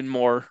 an even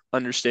more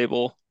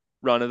understable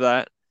run of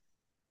that.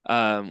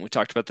 We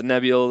talked about the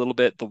Nebula a little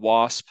bit, the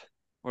Wasp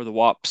or the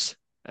Wops,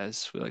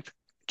 as we like to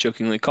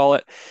jokingly call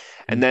it.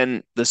 And Mhm.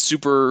 then the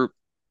super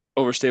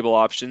overstable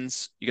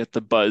options, you got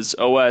the Buzz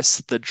OS,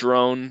 the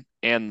Drone,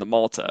 and the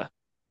Malta,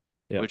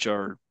 Yep. which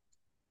are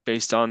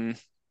based on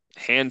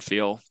hand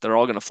feel. They're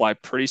all going to fly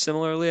pretty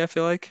similarly, I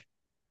feel like.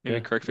 Maybe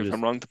Yeah. correct They me if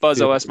I'm just wrong. The Buzz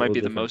feel a OS might little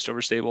be the different. most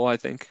overstable, I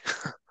think.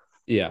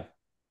 Yeah.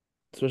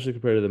 Especially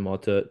compared to the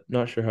Malta.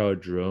 Not sure how a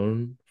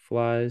drone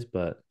flies,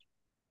 but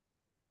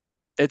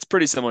It's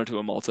pretty similar to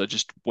a Malta,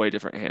 just way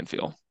different hand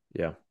feel.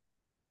 yeah.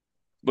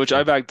 Which I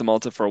Sure. bagged the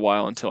Malta for a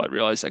while until I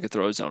realized I could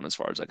throw a zone as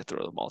far as I could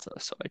throw the Malta.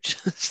 So I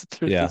just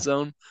threw the Yeah.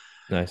 zone.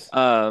 Nice.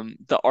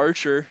 The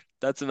Archer,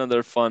 that's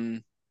another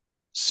fun,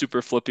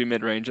 super flippy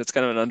mid-range. That's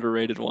kind of an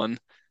underrated one.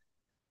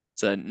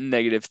 It's a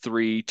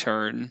 -3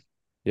 turn.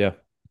 Yeah.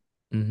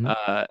 Mm-hmm.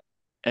 Uh,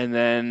 and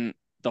then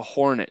the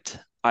Hornet.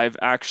 I've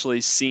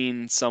actually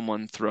seen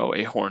someone throw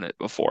a Hornet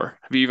before.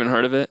 Have you even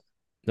heard of it?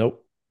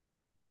 Nope.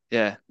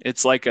 Yeah,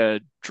 it's like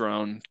a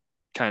drone,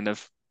 kind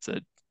of. It's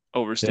a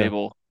Yeah.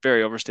 overstable,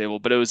 very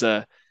overstable, but it was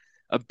a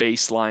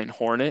baseline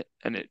Hornet,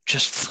 and it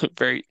just flew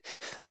very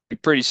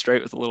pretty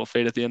straight with a little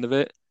fade at the end of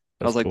it.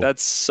 I That's was like, cool.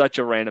 that's such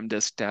a random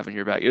disc to have in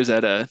your bag. It was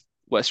at a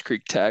West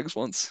Creek Tags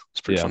once.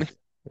 It's pretty Yeah. funny.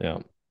 Yeah.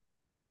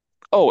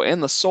 Oh,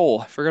 and the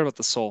Soul. I forgot about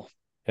the Soul.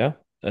 Yeah.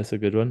 That's a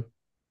good one.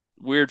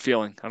 Weird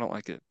feeling. I don't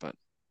like it, but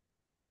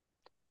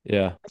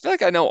Yeah. I feel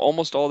like I know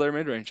almost all their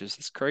mid ranges.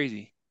 It's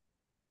crazy.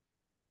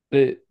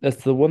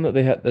 That's the one that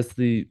they have. That's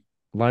the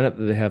lineup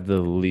that they have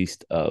the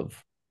least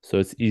of. So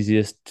it's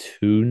easiest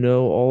to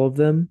know all of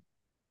them.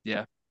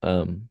 Yeah,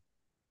 Um,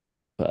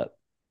 but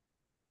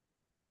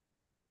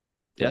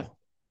yeah. yeah.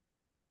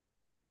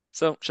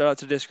 So shout out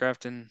to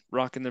Discraft and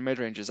rocking their mid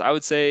ranges. I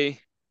would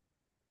say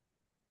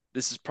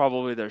this is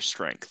probably their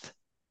strength.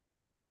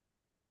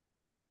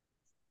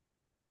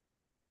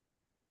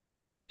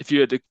 If you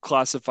had to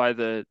classify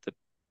the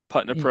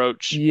putt and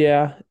approach,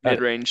 Yeah. mid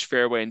range,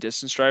 fairway, and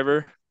distance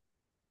driver,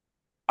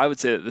 I would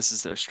say that this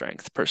is their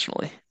strength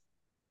personally.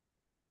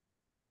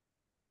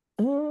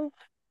 Uh,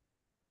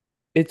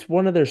 it's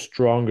one of their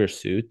stronger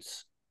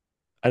suits.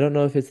 I don't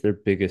know if it's their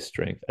biggest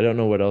strength. I don't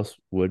know what else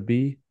would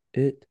be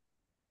it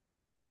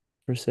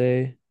per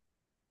se.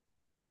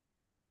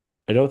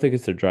 I don't think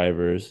it's their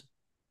drivers.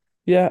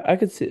 Yeah, I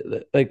could see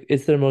like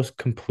it's their most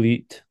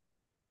complete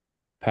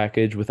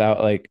package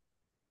without like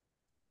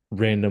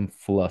random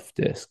fluff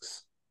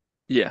discs.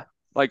 Yeah.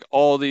 Like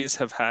all these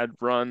have had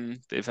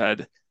run, they've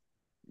had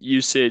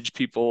usage,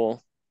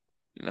 people,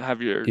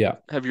 Yeah.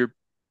 have your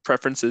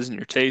preferences and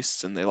your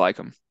tastes and they like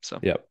them. So,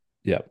 Yep.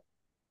 Yep.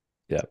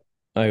 Yep.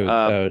 I would uh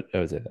I would I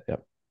would say that.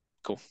 Yep.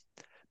 cool.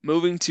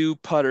 Moving to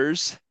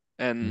putters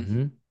and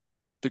Mm-hmm.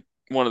 the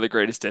one of the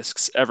greatest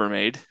discs ever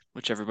made,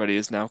 which everybody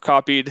has now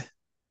copied,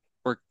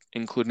 or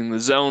including the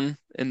zone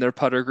in their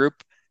putter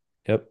group.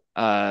 Yep.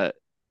 Uh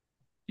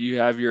you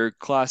have your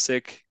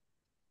classic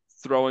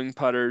throwing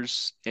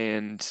putters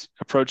and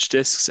approach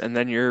discs and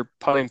then your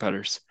putting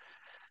putters.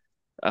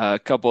 A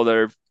couple of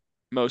their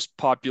most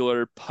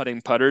popular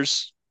putting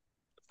putters,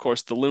 of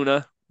course, the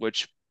Luna,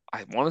 which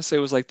I want to say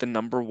was like the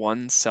number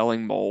one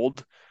selling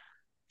mold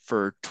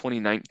for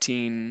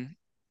 2019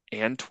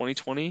 and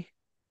 2020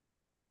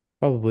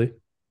 Probably.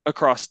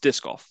 across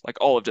disc golf, like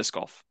all of disc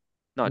golf,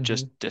 not Mm-hmm.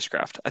 just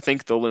Discraft. I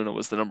think the Luna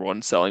was the number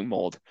one selling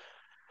mold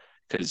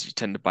because you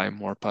tend to buy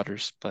more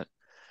putters. But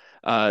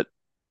uh,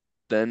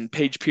 then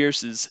Paige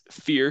Pierce's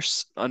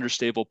Fierce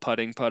Understable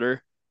Putting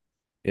Putter.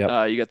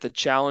 Yep. You got the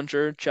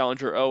Challenger,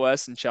 Challenger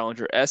OS, and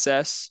Challenger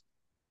SS.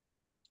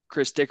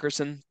 Chris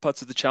Dickerson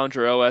putts with the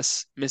Challenger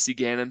OS. Missy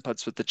Gannon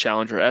putts with the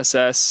Challenger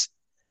SS.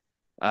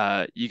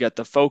 You got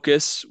the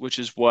Focus, which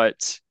is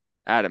what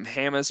Adam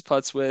Hammes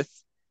putts with.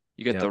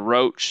 You got the Yep.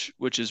 Roach,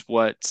 which is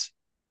what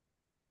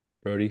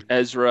Brody.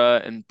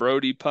 Ezra and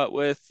Brody putt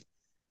with.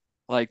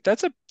 Like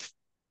that's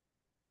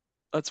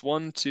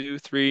one, two,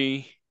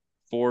 three,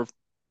 four,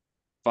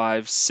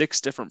 five,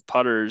 six different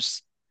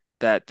putters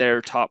that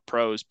their top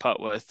pros putt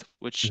with,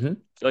 which Mm-hmm.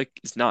 I feel like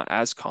is not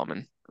as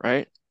common,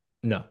 right?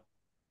 No,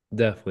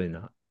 definitely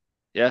not.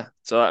 Yeah.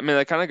 So I mean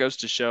that kind of goes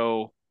to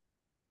show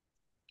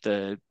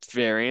the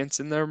variance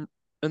in their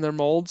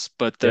molds,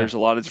 but Yeah. there's a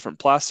lot of different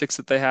plastics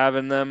that they have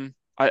in them.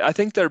 I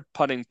think their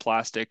putting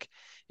plastic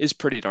is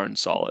pretty darn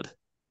solid.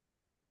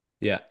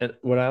 Yeah. And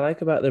what I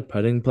like about their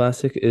putting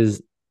plastic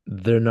is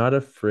they're not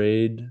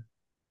afraid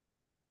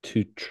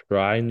to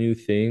try new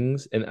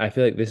things. And I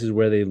feel like this is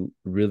where they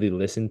really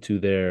listen to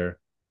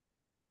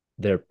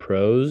their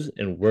pros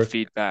and The work.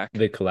 feedback.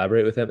 They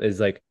collaborate with them.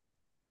 Is like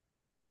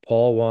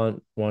Paul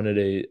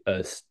wanted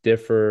a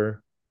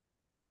stiffer,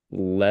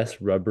 less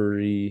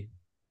rubbery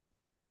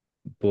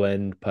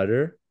blend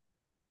putter.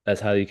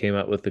 That's how he came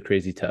out with the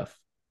crazy tough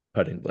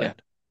putting Yeah.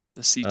 blend.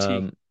 The CT.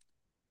 Um,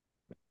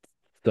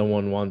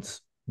 Someone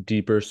wants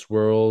deeper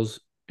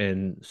swirls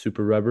and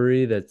super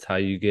rubbery. That's how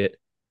you get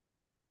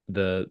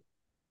the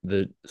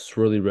the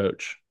swirly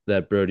roach,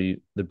 the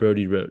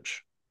Brody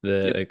roach.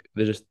 The Yep. like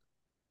they're just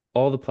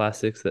all the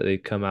plastics that they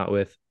come out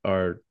with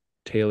are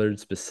tailored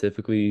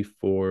specifically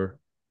for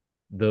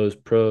those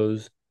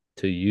pros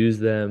to use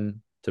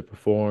them to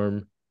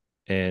perform.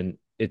 And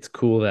it's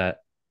cool that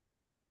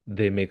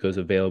they make those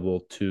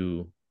available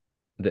to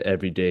the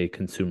everyday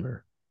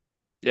consumer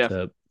Yeah.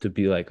 to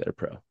be like their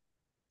pro.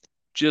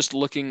 Just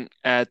looking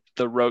at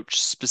the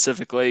Roach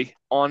specifically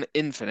on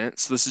Infinite,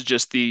 so this is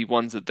just the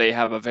ones that they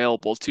have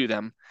available to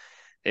them.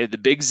 They have the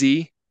Big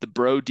Z, the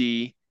Bro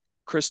D,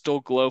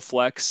 Crystal Glow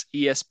Flex,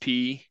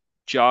 ESP,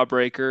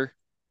 Jawbreaker,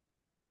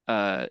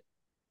 uh,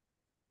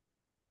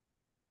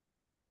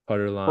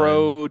 Putter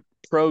line, Pro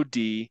Pro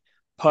D,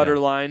 yeah.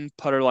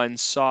 Putterline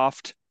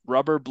Soft,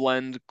 Rubber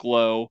Blend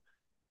Glow,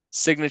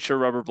 Signature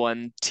Rubber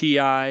Blend,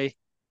 TI,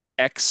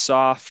 X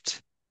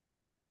Soft,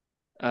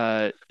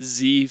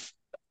 Z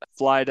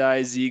Fly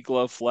Dye, Z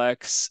Glow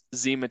Flex,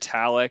 Z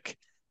Metallic.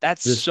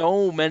 That's Just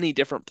so many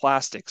different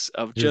plastics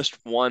of just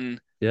just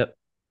one yep.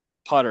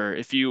 putter.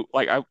 If you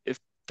like, if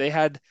they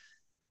had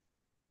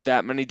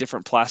that many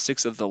different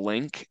plastics of the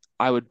link,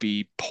 I would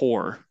be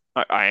poor.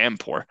 I am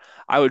poor.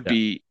 I would Yeah.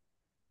 be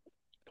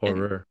in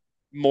Poorer.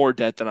 more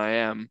debt than I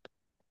am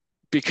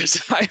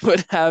because I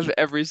would have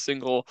every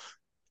single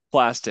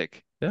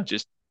plastic. Yeah.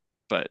 Just,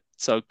 but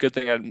so good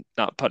thing I'm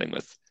not putting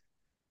with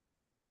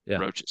Yeah.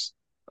 roaches.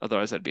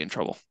 Otherwise, I'd be in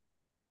trouble.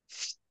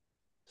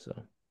 So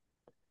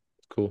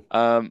cool.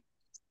 Um,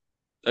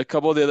 a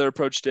couple of the other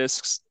approach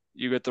discs,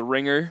 you got the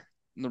Ringer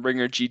and the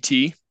Ringer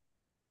GT,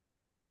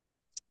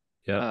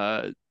 Yep.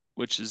 uh,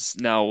 which is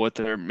now what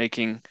they're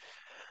making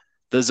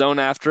the zone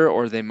after,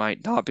 or they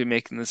might not be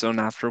making the zone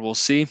after. We'll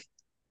see.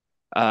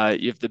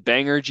 You have the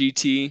Banger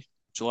GT,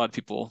 which a lot of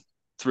people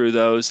threw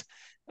those.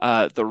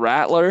 The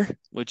Rattler,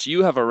 which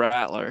you have a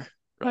Rattler,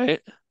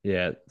 right?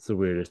 Yeah, it's the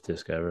weirdest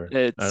disc ever.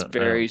 It's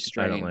very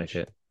I don't like strange.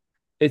 it.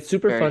 It's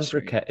super Very fun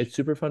for strange. it's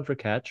super fun for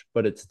catch,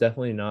 but it's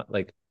definitely not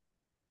like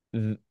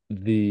th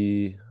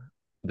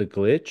the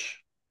glitch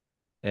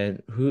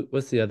and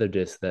what's the other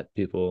disc that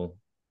people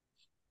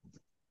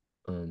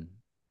um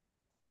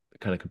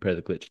kind of compare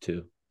the glitch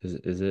to?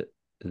 Is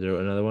there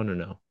another one or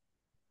no?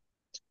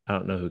 I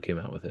don't know who came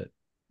out with it.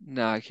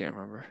 No, I can't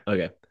remember.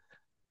 Okay.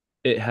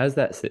 It has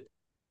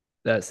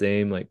that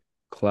same like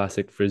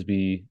classic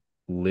frisbee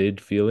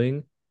lid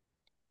feeling,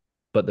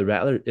 but the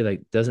rattler it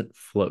like doesn't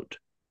float,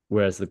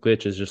 whereas the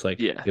glitch is just like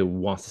Yeah. it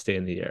wants to stay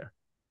in the air.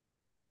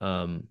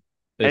 Um,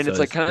 and And so it's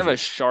like kind of it's a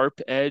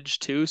sharp edge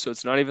too, so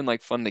it's not even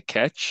like fun to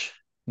catch.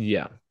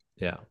 yeah,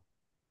 yeah.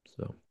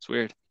 So It's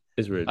weird.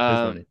 it's weird.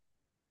 It's Um, funny.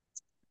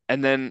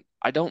 and then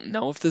I don't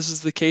know if this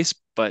is the case,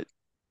 but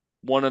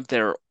one of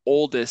their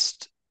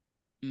oldest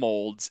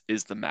molds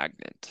is the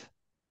magnet.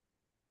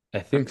 I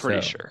I'm think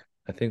pretty so. sure.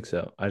 I think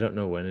so. I don't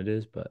know when it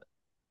is, but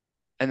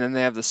And then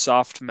they have the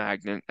soft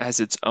magnet as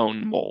its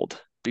own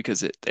mold because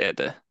they had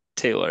to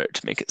tailor it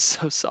to make it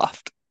so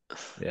soft.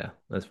 yeah,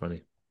 that's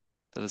funny.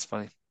 That is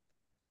funny.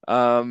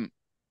 Um,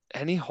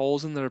 any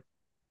holes in their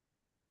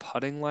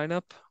putting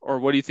lineup, or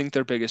what do you think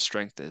their biggest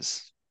strength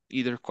is?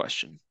 Either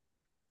question.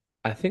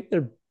 I think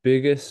their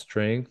biggest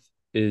strength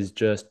is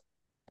just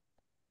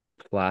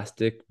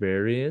plastic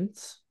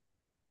variants.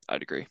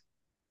 I'd agree.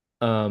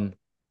 Um,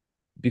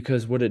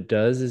 because what it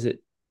does is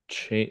it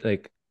change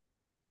like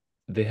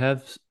they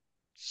have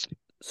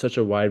such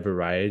a wide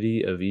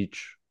variety of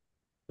each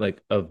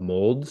like of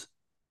molds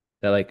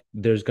that like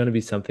there's going to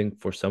be something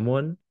for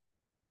someone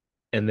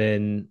and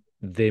then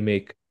they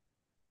make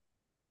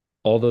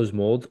all those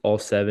molds, all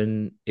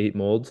seven, eight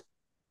molds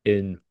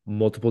in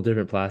multiple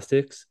different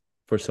plastics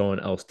for someone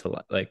else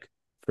to like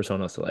for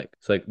someone else to like.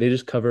 So like they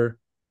just cover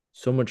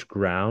so much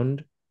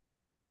ground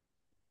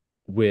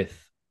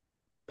with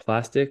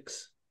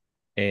plastics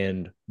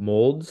and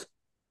molds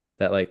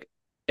that like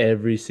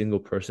every single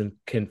person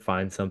can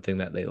find something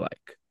that they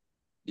like.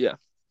 Yeah.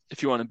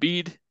 If you want a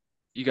bead,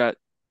 you got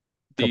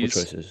Couple these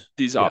choices.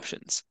 these Yeah.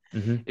 options.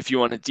 Mm-hmm. If you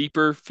want a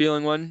deeper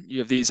feeling one, you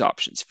have these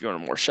options. If you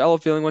want a more shallow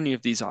feeling one, you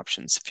have these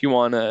options. If you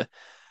want a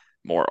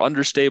more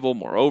understable,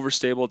 more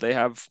overstable, they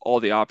have all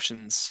the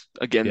options.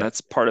 Again, Yep.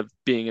 that's part of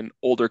being an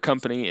older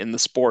company in the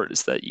sport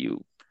is that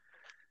you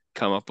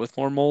come up with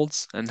more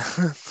molds and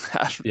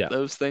have Yeah.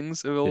 those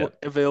things Yeah.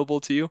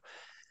 available to you.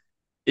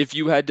 If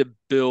you had to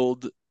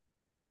build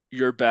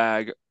your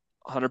bag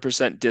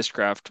 100%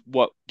 Discraft,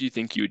 what do you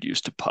think you would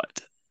use to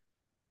putt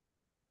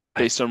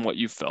I based th- on what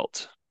you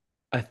felt?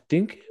 I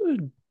think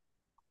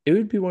it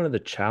would be one of the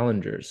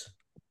challengers.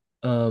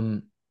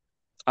 Um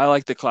I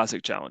like the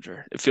classic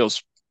Challenger. It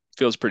feels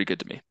pretty good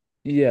to me.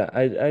 yeah,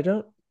 I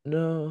don't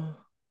know.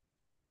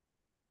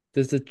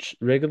 Does the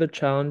regular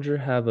challenger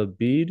have a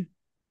bead?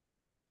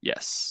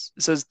 Yes.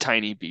 It says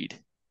tiny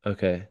bead.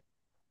 Okay.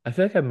 I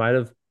feel like I might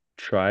have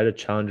tried a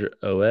Challenger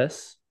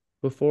OS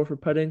before for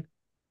putting.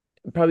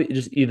 Probably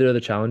just either of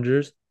the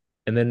challengers.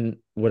 And then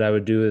what I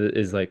would do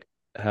is like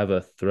have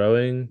a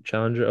throwing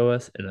Challenger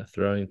OS and a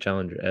throwing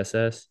Challenger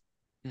SS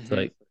to Hmm.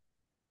 like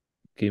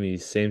give me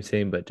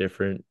same but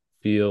different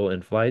feel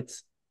and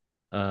flights.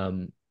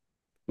 Um,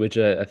 which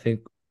I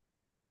think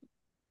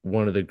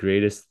one of the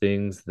greatest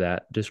things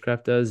that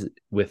Discraft does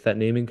with that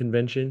naming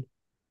convention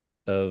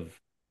of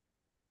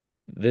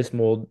this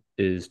mold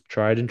is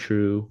tried and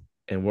true,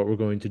 and what we're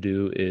going to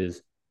do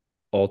is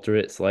alter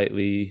it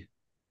slightly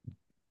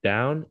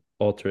down,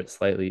 alter it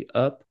slightly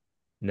up,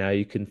 Now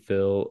you can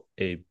fill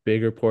a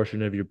bigger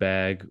portion of your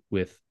bag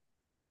with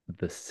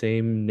the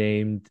same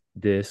named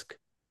disc,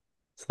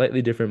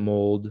 slightly different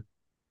mold,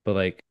 but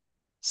like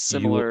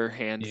you will, Similar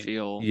hand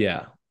feel.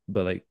 yeah,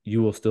 but like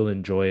you will still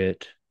enjoy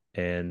it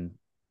and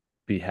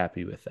be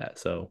happy with that.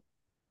 So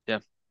Yeah.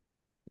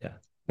 yeah,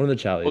 one of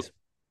the Well, challies.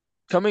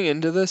 coming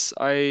into this,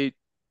 I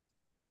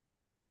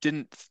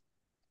didn't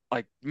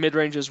like mid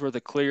ranges were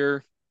the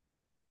clear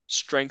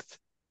strength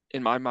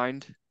in my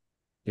mind,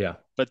 Yeah,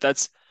 but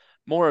that's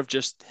more of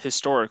just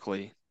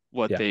historically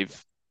what yeah.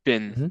 they've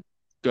been Hmm.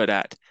 good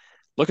at.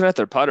 Looking at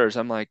their putters,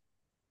 I'm like,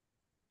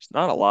 there's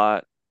not a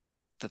lot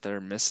that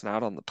they're missing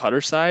out on the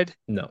putter side.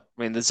 No,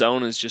 I mean, the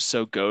zone is just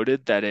so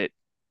goated that it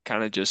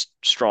kind of just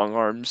strong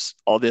arms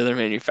all the other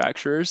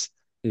manufacturers.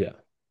 yeah.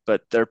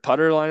 But their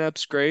putter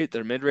lineup's great,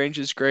 their mid range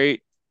is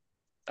great.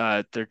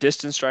 Their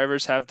distance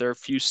drivers have their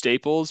few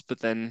staples, but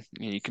then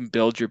you can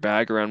build your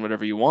bag around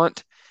whatever you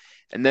want.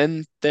 And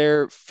then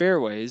their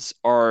fairways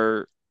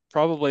are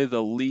probably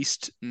the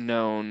least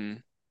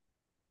known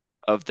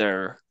of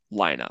their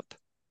lineup.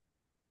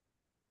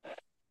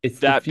 It's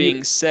the That feel.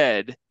 being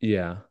said,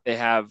 Yeah, they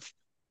have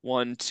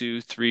one,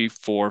 two, three,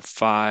 four,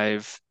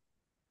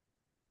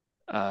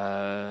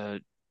 uh,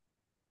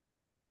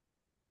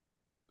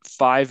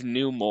 five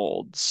new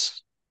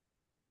molds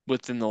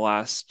within the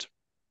last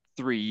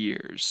 3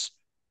 years.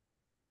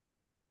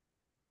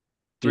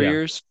 three yeah.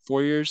 years,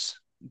 4 years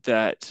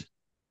that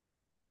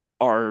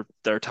are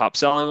their top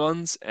selling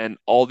ones, and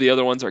all the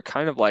other ones are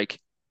kind of like,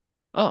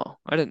 oh,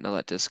 I didn't know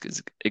that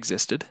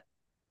existed.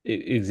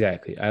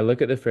 Exactly. I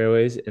look at the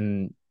fairways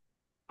and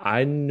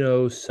I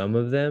know some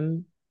of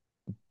them,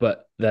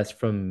 but that's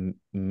from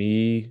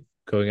me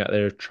going out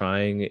there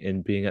trying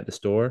and being at the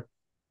store.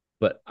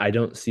 But I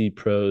don't see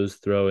pros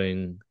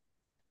throwing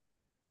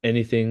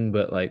anything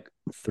but like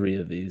three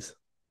of these.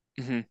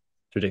 Hmm.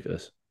 It's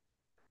ridiculous.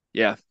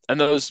 Yeah, and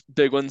those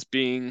big ones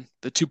being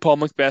the two Paul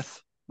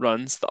Macbeth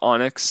runs, the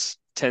Onyx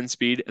 10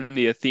 speed, and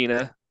the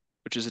Athena,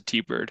 which is a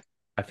T-bird.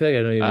 I feel like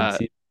I don't even Uh,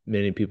 see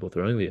many people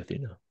throwing the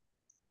Athena.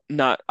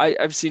 not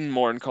I've seen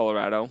more in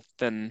Colorado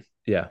than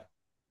Yeah.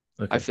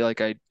 I Okay. feel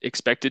like I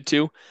expected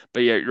to,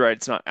 but yeah, you're right,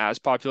 it's not as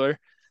popular.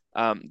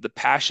 The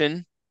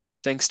Passion,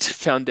 thanks to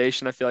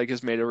Foundation, I feel like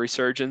has made a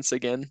resurgence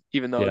again,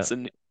 even though Yeah. it's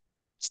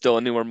still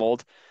a newer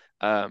mold.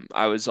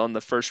 I was on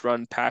the first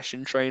run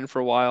Passion train for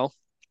a while.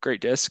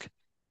 Great disc,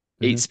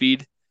 eight Hmm.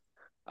 speed.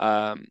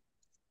 Um,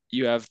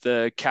 you have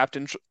the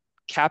Captain's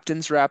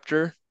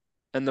Raptor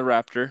and the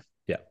Raptor.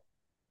 Yeah.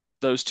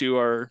 Those two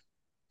are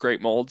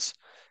great molds.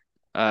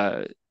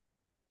 Uh,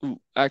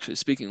 Actually,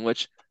 speaking of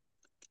which,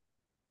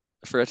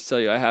 I forgot to tell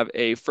you, I have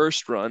a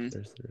There's the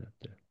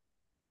Raptor.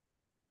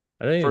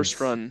 first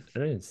run I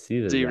don't even see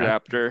the Z Raptor.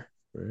 Raptor.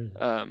 Where is it?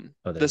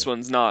 Oh, there it This is.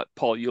 one's not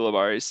Paul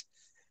Ulibarri's,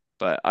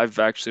 but I've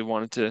actually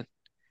wanted to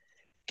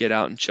get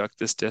out and chuck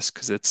this disc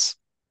because it's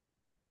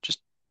just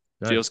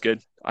feels Nice.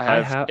 good. I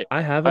have a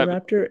I have,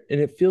 Raptor and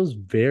it feels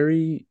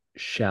very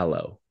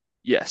shallow.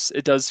 yes,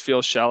 it does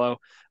feel shallow,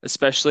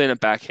 especially in a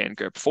backhand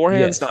grip.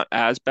 Forehand's Yes. not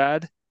as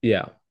bad,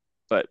 Yeah.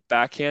 but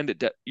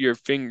backhand, your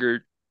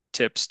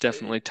fingertips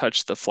definitely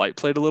touch the flight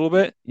plate a little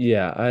bit.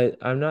 Yeah.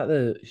 I'm not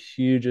the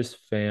hugest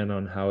fan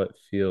on how it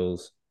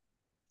feels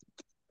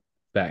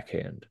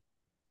backhand.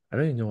 I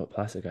don't even know what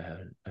plastic I have.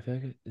 I feel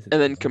like is it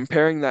And then carbon?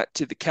 comparing that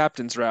to the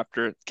Captain's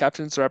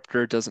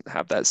Raptor doesn't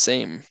have that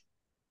same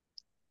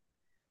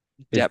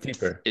It's depth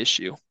deeper.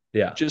 issue,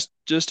 Yeah.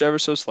 just ever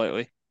so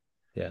slightly.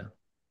 Yeah.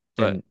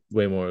 But And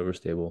way more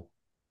overstable.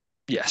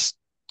 yes,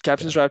 Yeah.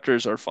 Captain's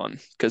Raptors are fun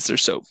because they're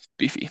so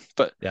beefy.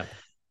 But Yeah.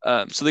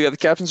 so they got the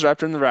Captain's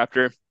Raptor and the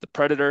Raptor, the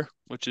Predator,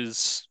 which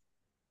is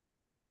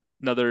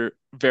another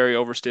very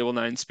overstable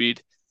 9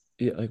 speed.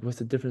 Yeah. Like, what's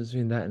the difference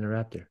between that and a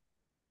Raptor?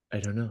 I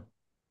don't know.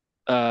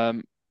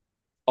 Um,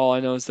 all I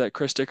know is that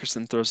Chris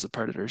Dickerson throws the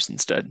Predators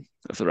instead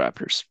of the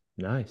Raptors.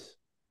 Nice.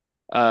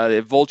 They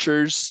have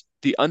Vultures,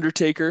 the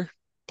Undertaker.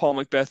 Paul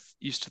Macbeth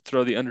used to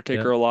throw the Yeah.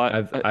 Undertaker a lot.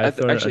 I've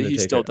thrown an Actually, he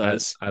still Undertaker.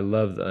 does. I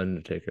love the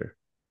Undertaker.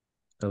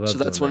 I So love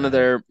that's throwing that one of in hand.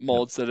 their Yep.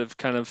 molds that have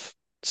kind of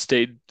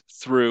stayed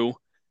through.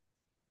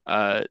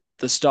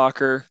 The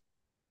Stalker,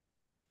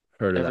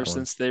 Heard of ever that one.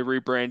 since they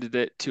rebranded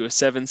it to a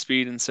 7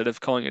 speed instead of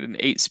calling it an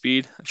 8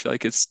 speed, I feel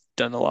like it's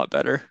done a lot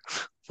better,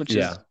 which is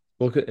Yeah.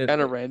 Well,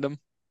 kind of random.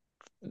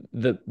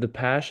 the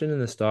passion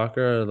and the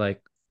stalker are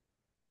like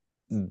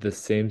the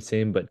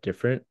same but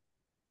different.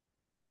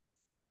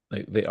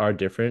 Like they are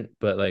different,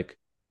 but like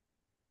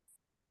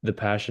the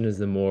passion is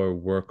the more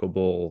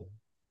workable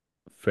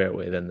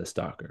fairway than the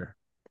stalker.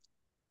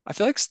 I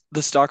feel like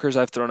the Stalkers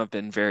I've thrown have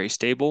been very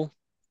stable,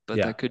 but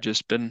Yeah. that could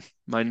just been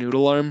my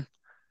noodle arm.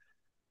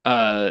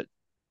 Uh,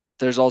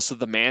 there's also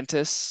the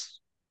Mantis,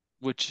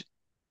 which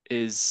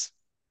is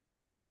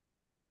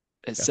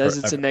it says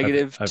it's a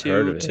negative I've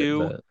heard two of it, two.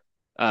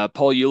 but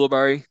Paul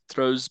Ulibarri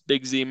throws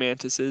big Z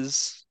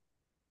Mantises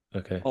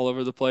okay. all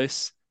over the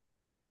place.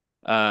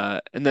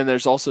 And then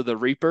there's also the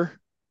Reaper,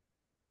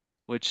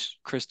 which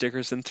Chris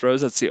Dickerson throws.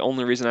 That's the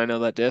only reason I know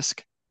that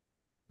disc.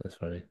 That's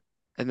funny.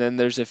 And then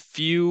there's a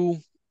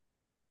few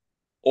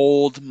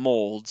old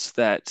molds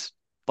that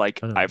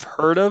like I know. I've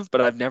heard of,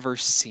 but I've never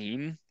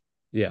seen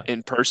Yeah.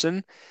 in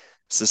person.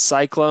 It's the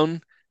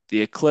Cyclone,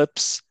 the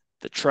Eclipse,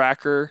 the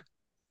Tracker,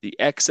 the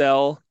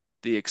XL,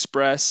 the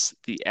Express,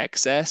 the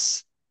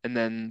XS, and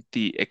then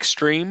the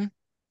Extreme.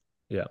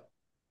 Yeah.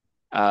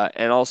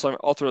 And also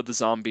I'll throw the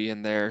Zombie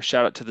in there.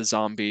 Shout out to the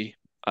Zombie.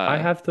 I Uh,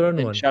 have thrown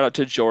and one. shout out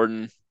to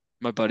Jordan,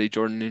 my buddy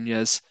Jordan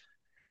Nunez.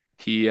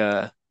 He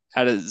had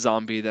a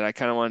Zombie that I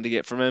kind of wanted to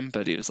get from him,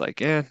 but he was like,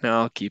 "Yeah,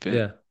 no, I'll keep it."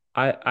 Yeah.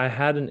 I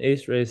had an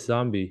Ace Race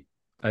zombie.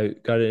 I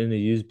got it in a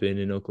used bin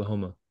in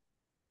Oklahoma.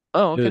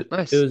 Oh, It was okay, it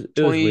nice. was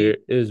it was weird.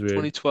 It was weird.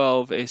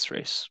 2012 Ace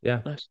Race.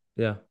 Yeah. Nice.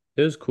 Yeah.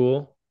 It was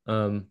cool.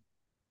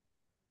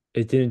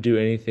 It didn't do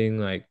anything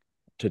like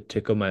to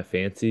tickle my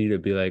fancy to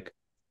be like,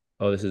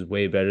 oh, this is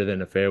way better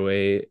than a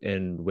fairway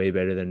and way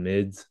better than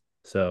mids.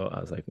 So I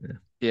was like, nah.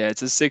 Yeah,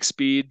 it's a 6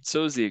 speed.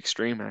 So is the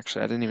Extreme,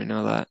 actually. I didn't even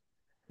know that.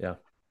 Yeah.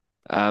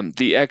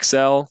 The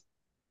XL,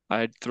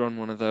 I'd thrown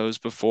one of those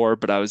before,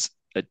 but I was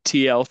a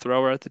TL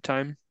thrower at the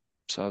time.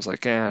 So I was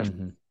like, I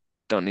Hmm.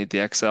 don't need the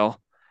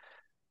XL.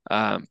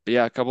 But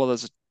yeah, a couple of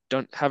those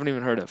don't haven't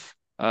even heard of.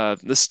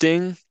 The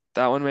Sting,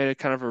 that one made a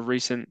kind of a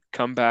recent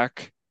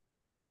comeback.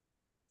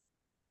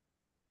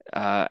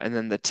 And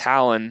then the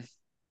Talon,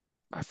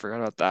 I forgot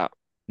about that.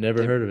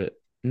 Never They heard of it.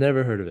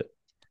 Never heard of it.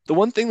 The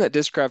one thing that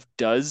Discraft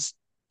does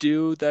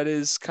do that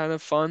is kind of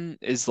fun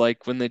is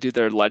like when they do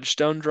their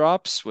ledgestone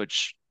drops,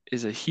 which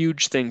is a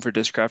huge thing for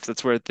Discraft.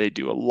 That's where they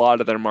do a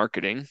lot of their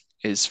marketing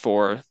is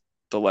for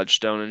the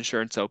Ledgestone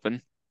Insurance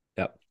Open.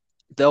 Yep.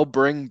 They'll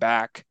bring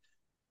back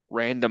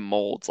random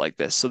molds like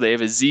this. So they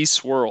have a Z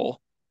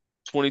Swirl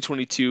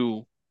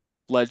 2022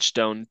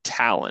 Ledgestone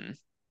Talon.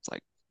 It's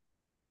like,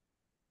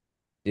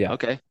 Yeah.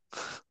 okay,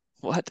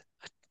 what?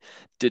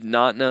 Did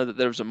not know that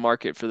there was a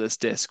market for this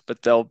disc,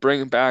 but they'll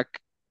bring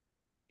back,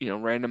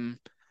 random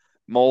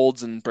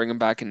molds and bring them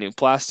back in new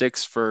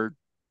plastics for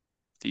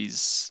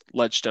these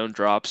Ledgestone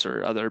drops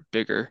or other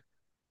bigger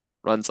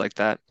runs like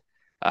that.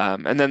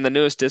 And then the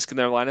newest disc in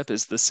their lineup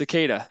is the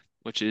Cicada,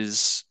 which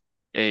is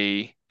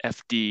a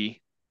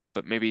FD,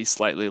 but maybe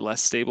slightly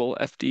less stable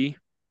FD.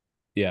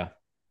 Yeah.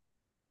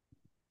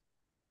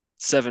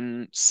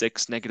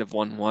 7.6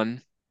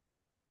 -1.1.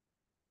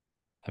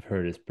 I've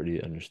heard it's pretty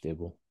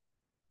unstable,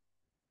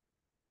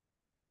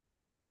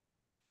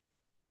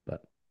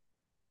 but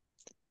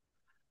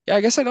Yeah,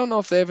 I guess I don't know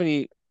if they have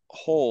any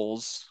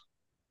holes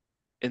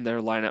in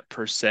their lineup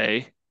per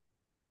se.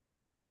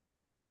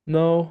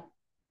 no.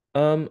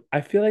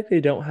 I feel like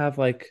they don't have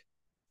like,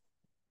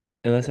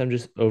 unless I'm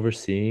just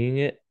overseeing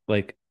it,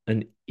 like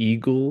an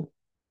Eagle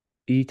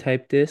E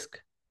type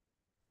disc,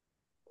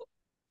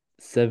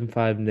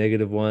 7.5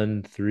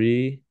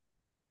 -1.3.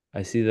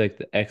 I see like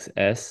the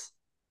XS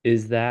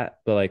is that,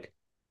 but like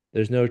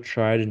there's no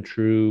tried and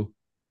true,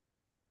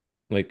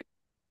 like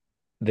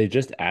they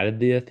just added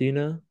the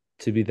Athena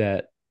to be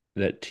that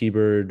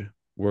T-Bird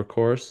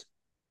workhorse,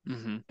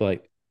 Hmm. but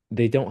like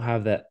they don't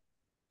have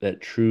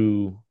that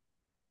true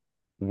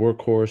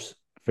workhorse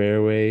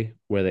fairway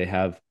where they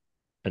have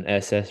an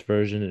SS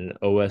version and an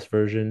OS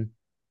version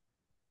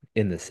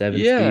in the seven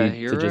Yeah, speed to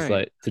you're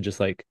right. just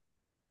like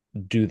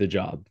do the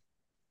job.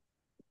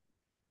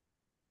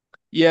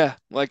 Yeah,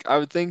 like I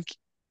would think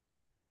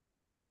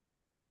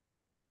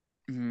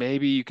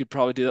maybe you could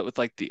probably do that with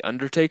like the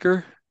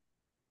Undertaker.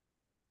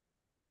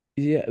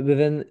 Yeah, but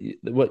then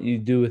what you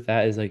do with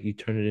that is like you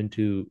turn it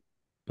into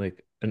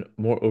like a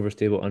more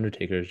overstable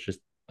Undertaker is just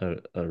a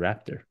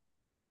Raptor,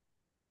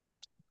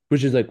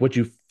 which is like what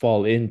you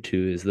fall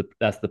into is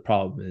that's the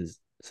problem is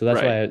so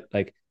that's Right. why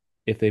like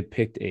if they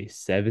picked a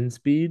 7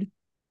 speed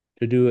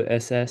to do a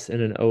SS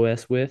and an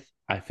OS with,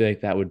 I feel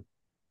like that would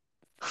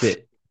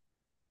fit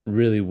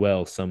really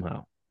well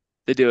somehow.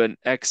 They do an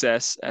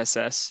XS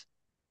SS,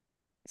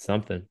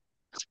 Something.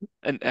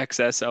 an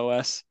XS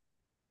OS.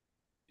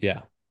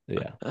 Yeah.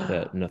 Yeah.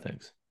 No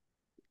thanks.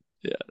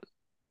 Yeah.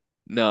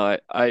 No,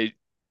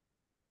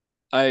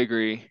 I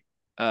agree.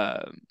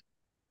 Um,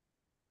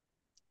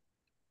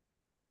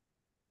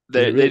 Is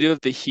it they really do have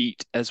the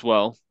Heat as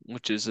well,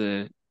 which is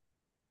a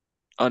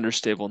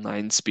understable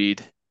 9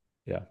 speed,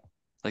 yeah.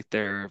 like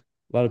their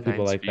A lot of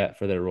people nine like speed that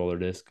for their roller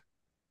disc.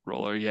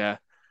 roller. Yeah.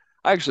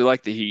 I actually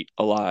like the Heat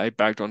a lot. I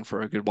backed one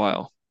for a good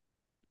while,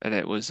 and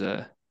it was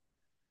a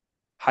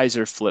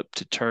hyzer flip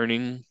to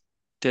turning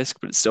disc,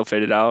 but it still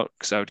faded out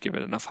because I would give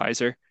it enough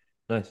hyzer.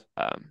 Nice.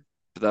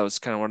 But that was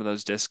kind of one of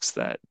those discs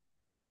that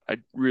I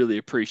really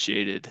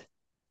appreciated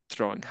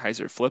throwing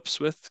hyzer flips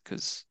with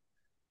because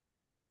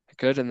I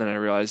could, and then I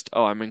realized,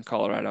 oh, I'm in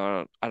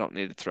Colorado. I don't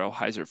need to throw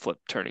hyzer flip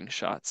turning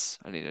shots.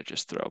 I need to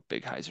just throw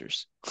big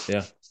hyzers.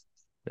 Yeah.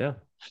 Yeah.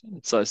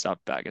 So I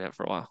stopped bagging it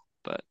for a while.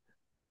 But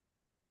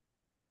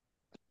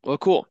well,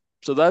 cool.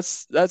 So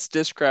that's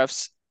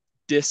Discraft's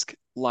disc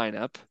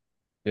lineup.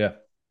 Yeah.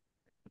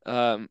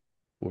 Um,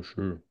 For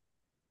sure.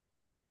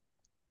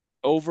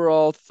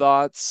 Overall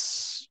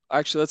thoughts.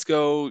 Actually, let's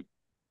go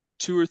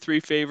two or three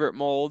favorite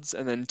molds,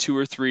 and then two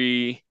or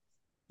three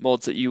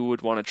molds that you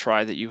would want to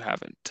try that you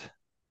haven't.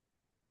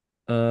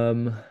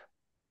 Um,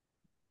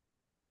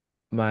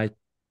 my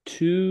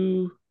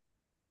two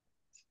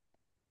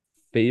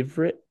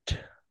favorite,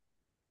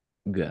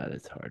 God,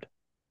 it's hard.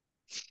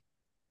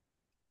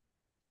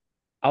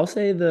 I'll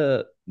say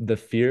the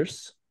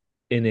Fierce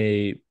in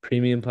a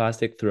premium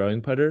plastic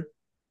throwing putter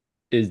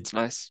is It's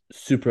nice.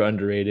 super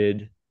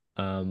underrated.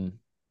 Um,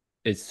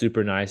 it's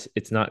super nice.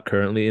 It's not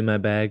currently in my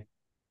bag,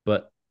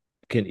 but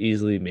can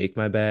easily make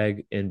my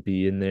bag and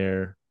be in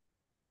there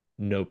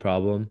no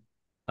problem.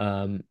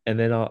 And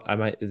then I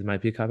might it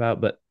might be a cop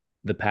out, but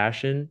the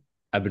Passion,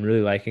 I've been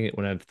really liking it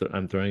when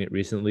I'm throwing it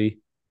recently.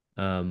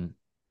 Um,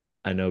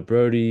 I know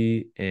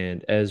Brody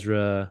and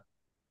Ezra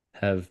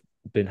have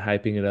been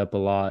hyping it up a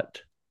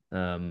lot.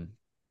 Um,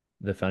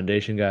 the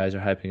foundation guys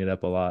are hyping it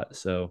up a lot.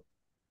 So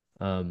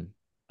um,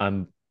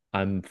 I'm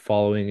I'm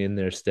following in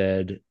their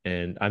stead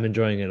and I'm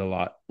enjoying it a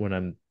lot when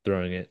I'm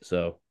throwing it.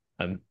 So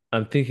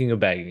I'm thinking of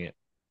bagging it.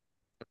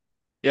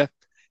 Yeah.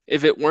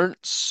 If it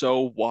weren't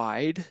so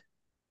wide,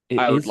 It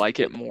I would is like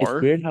it it's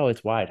more. weird how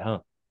it's wide,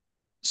 huh?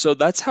 So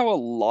that's how a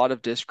lot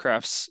of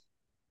Discraft's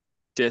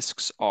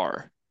discs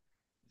are.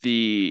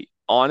 The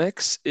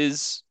Onyx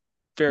is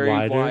very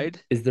Wider.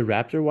 wide. Is the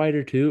Raptor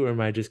wider too, or am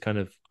I just kind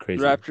of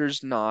The crazy?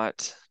 Raptor's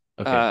not.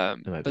 Okay,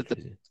 I might be But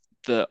crazy.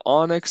 the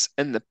Onyx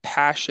and the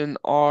Passion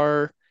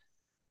are.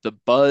 The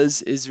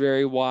Buzz is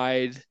very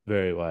wide.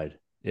 Very wide.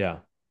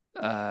 Yeah,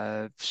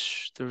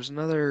 There was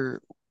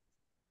another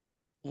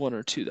one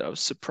or two that I was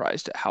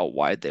surprised at how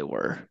wide they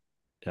were.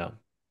 yeah,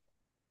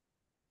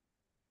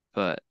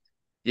 But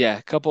yeah,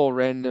 a couple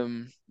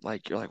random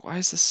like you're like, why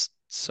is this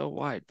so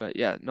wide? But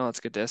yeah, no, it's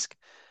a good disc.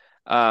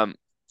 Um,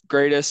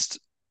 Greatest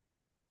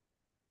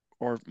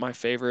or my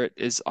favorite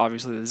is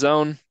obviously the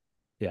Zone.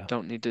 yeah.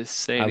 Don't need to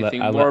say I let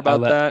anything I more let I about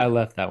let that. I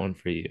left that one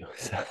for you.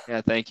 So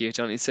Yeah, thank you.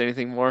 Don't need to say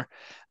anything more.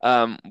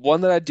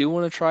 One that I do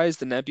want to try is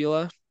the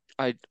Nebula.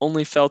 I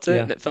only felt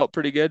it yeah, and it felt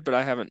pretty good, but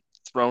I haven't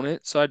thrown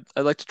it, so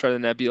I'd like to try the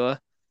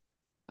Nebula.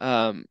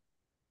 Um,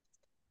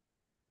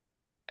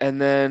 and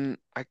then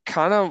I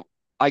kind of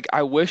like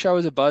I wish I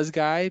was a Buzz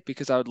guy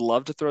because I would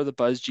love to throw the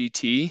Buzz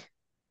GT.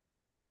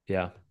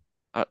 yeah,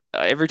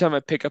 Every time I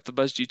pick up the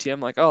Buzz GT,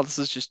 I'm like, oh, this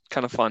is just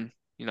kind of fun.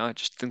 I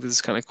just think this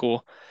is kind of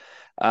cool.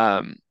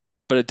 Um,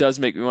 but it does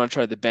make me want to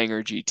try the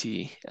Banger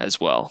GT as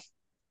well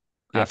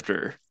yep.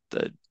 after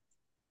the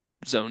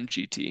Zone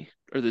GT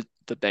or the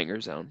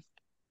Banger Zone.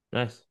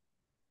 Nice.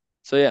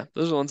 So yeah,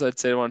 those are the ones I'd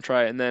say I want to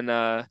try. And then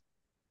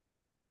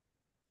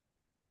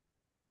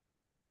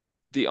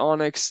the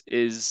Onyx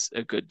is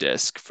a good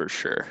disc for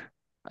sure,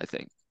 I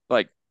think.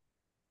 Like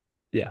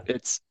Yeah,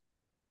 it's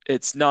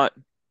it's not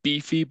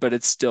beefy, but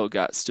it's still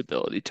got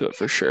stability to it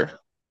for sure.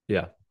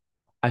 yeah.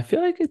 I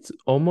feel like it's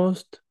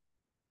almost.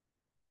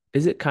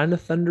 Is it kind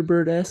of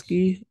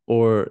Thunderbird-esque,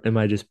 or am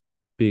I just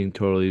being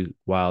totally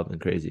wild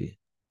and crazy?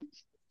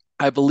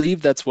 I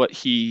believe that's what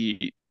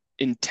he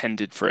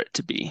intended for it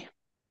to be.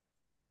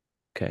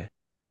 Okay.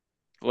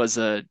 Was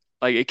a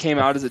like it came A,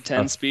 out as a f-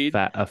 10 speed,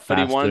 a but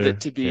he wanted it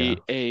faster, to yeah,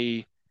 be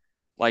a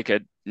like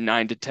a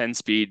 9 to 10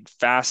 speed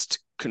fast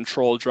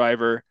control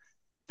driver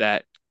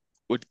that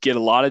would get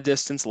a lot of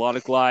distance, a lot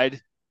of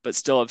glide, but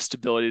still have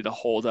stability to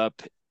hold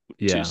up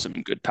to yeah, some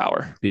good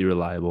power. be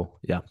reliable.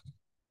 Yeah,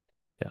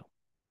 yeah,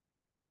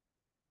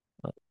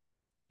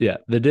 yeah.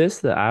 The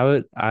disc that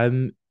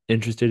I'm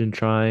interested in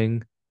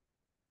trying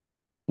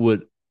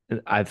would,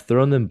 I've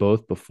thrown them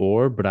both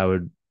before, but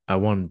I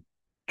want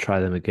to try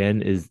them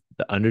again is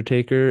the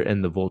Undertaker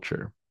and the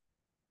Vulture.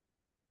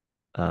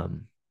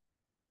 Um,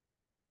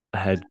 I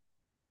had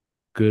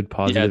good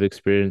Yeah, positive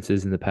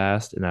experiences in the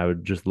past, and I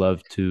would just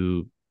love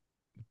to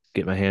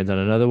get my hands on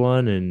another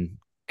one and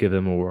give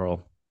them a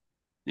whirl.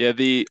 yeah,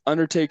 the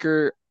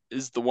Undertaker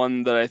is the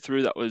one that I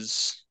threw that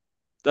was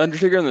the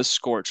Undertaker and the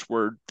Scorch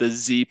were the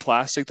Z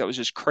plastic that was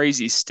just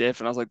crazy stiff,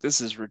 and I was like,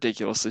 this is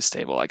ridiculously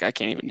stable. Like I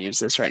can't even use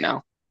this right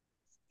now.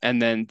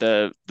 And then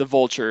the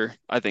Vulture,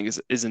 I think,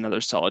 is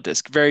another solid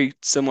disc. Very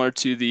similar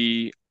to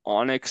the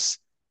Onyx.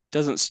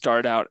 Doesn't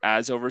start out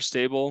as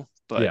overstable,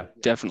 but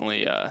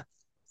Yeah,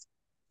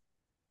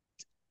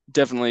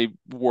 definitely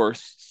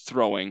worth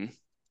throwing,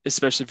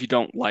 especially if you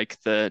don't like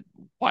the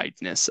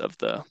wideness of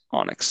the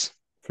Onyx.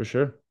 for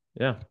sure.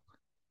 Yeah.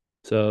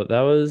 So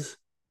that was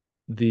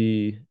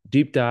the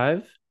deep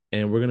dive,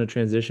 and we're going to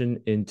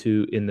transition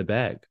into in the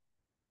bag.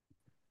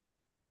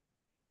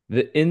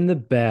 The in the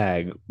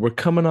bag, we're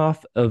coming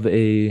off of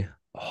a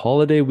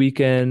holiday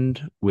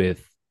weekend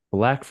with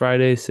Black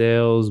Friday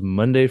sales,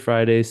 Monday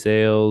Friday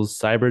sales,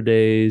 Cyber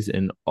Days,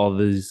 and all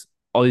these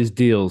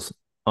deals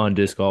on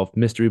disc golf,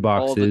 mystery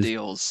All the boxes.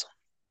 deals.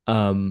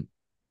 Um,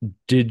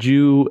 did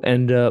you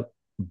end up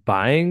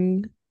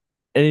buying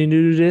any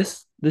new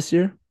discs this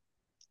year?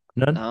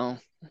 None? No,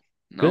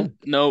 no, Good.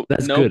 no,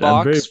 That's no good.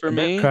 I'm box for very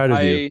me. proud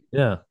of you. I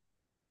Yeah.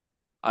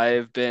 I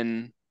have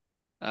been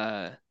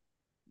uh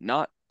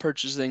not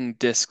purchasing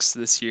discs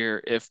this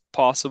year if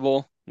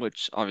possible,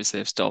 which obviously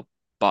I've still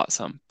bought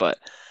some, but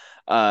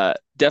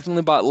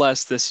definitely bought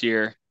less this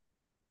year,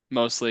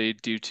 mostly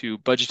due to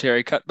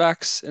budgetary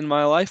cutbacks in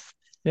my life.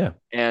 Yeah.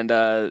 And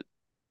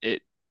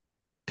it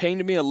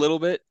pained me a little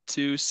bit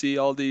to see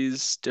all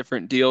these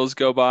different deals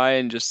go by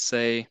and just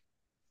say,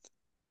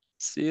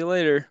 see you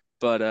later.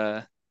 but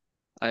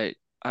I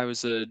I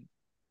was a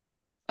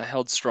I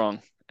held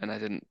strong and I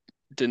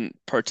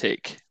didn't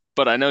partake.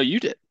 But I know you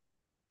did.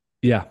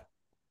 Yeah.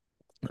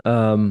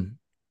 Um,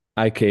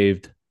 I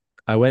caved.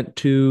 I went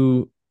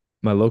to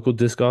my local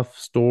disc golf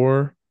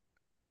store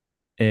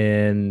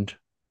and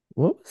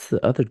what was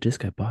the other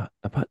disc I bought?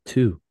 I bought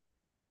two.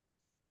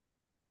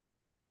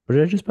 Or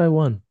did I just buy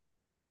one?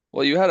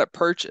 Well, you had a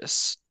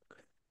purchase.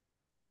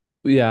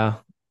 Yeah,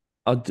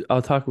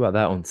 I'll talk about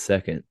that one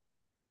second.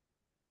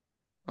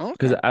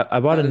 Because Okay. I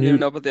bought I a didn't even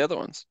new know about the other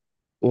ones.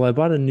 I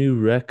bought a new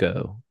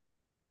Reco,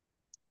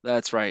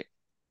 That's right.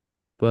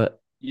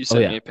 but You oh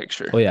sent me yeah. a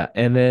picture. Oh yeah.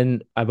 And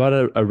then I bought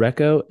a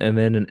Reco and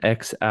then an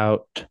X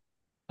out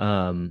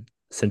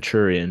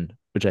Centurion,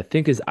 which I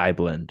think is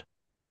iBlend.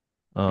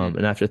 Hmm.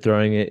 And after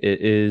throwing it,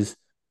 it's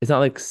not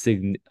like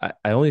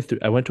I only threw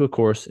I went to a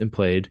course and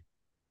played.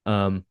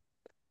 Um,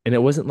 and it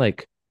wasn't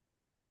like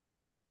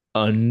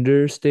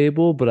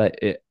understable, but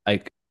it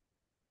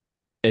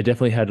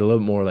definitely had a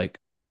little more like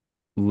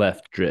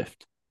left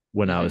drift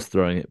when I Hmm. was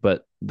throwing it.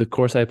 But the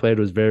course I played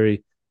was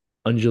very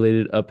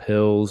undulated up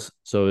hills,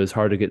 so it was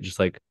hard to get just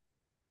like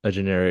a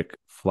generic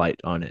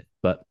flight on it.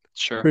 But I'm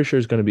Sure. pretty sure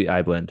it's going to be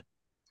iBlend.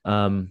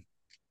 Um,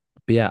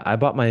 but yeah, I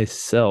bought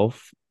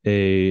myself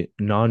a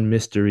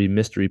non-mystery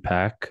mystery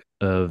pack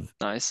of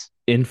Nice.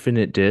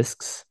 infinite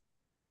discs.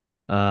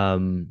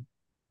 Um,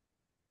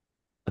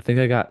 I think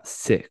I got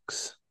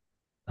six.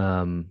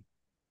 Um,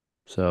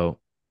 so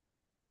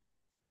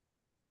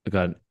I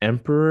got an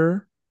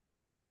Emperor,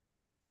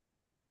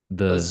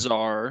 A the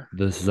czar.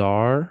 the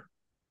Czar,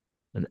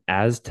 an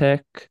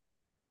Aztec,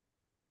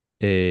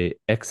 a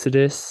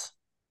Exodus,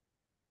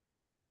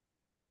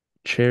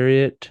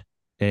 Chariot,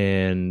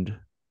 and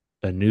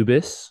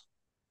Anubis.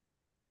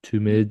 Two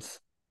Hmm. mids,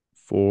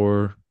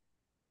 four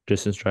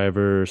distance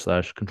driver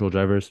slash control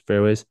drivers,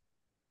 fairways.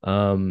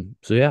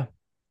 So yeah,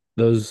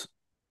 those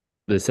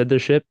they said they're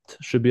shipped,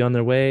 should be on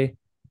their way.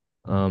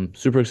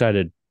 Super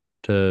excited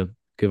to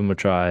give them a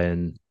try,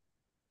 and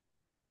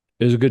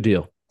it was a good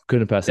deal.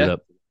 Couldn't pass it Yeah.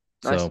 up.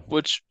 Nice. So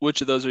Which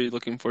of those are you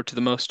looking forward to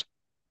the most?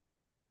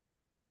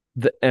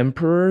 the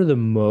Emperor the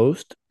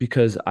most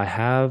because I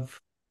have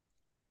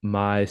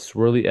my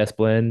swirly S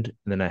blend,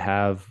 and then I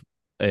have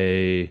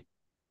a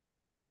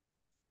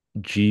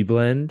G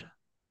blend,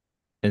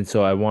 and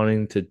so I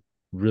wanting to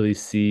really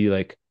see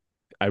like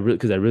I really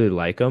because I really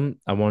like them.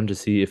 I wanted to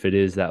see if it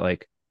is that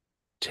like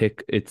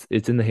tick. It's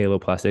in the Halo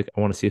plastic.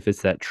 I want to see if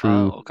it's that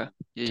true Oh, okay.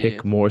 Yeah, yeah,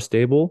 yeah. tick more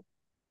stable.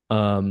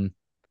 Um,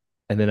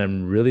 and then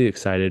I'm really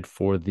excited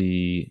for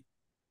the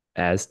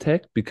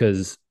Aztec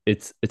because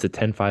it's a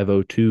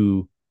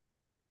 10502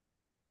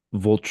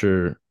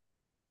 Vulture,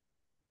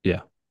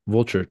 yeah,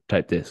 Vulture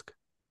type disc.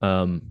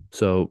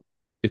 So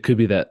it could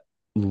be that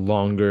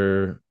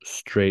longer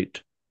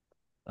straight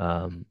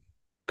um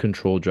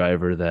control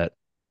driver that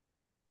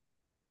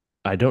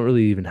I don't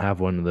really even have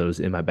one of those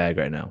in my bag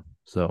right now.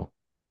 So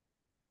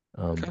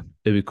Okay.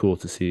 it'd be cool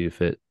to see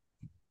if it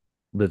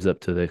lives up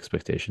to the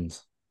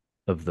expectations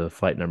of the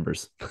flight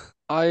numbers.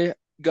 I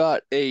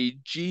got a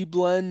G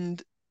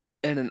blend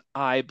and an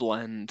I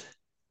blend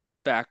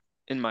back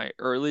in my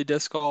early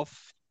disc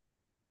golf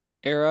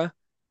era.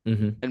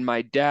 Hmm. And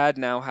my dad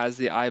now has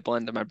the I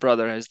blend and my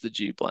brother has the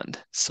G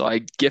blend. So I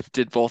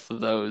gifted both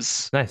of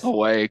those Nice.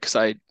 away because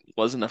I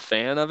wasn't a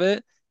fan of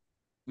it.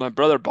 My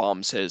brother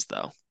bombs his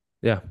though.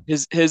 Yeah.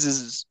 His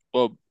is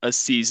well a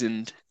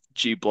seasoned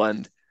G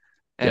blend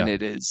and Yeah.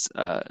 it is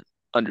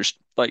under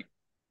like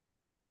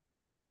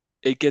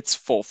it gets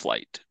full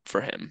flight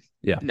for him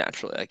Yeah.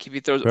 naturally. Like if he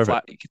throws it Perfect.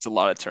 flat, it gets a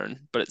lot of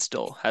turn, but it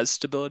still has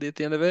stability at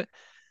the end of it.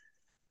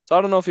 So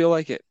I don't know if you'll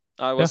like it.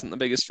 I Yeah. wasn't the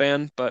biggest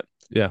fan, but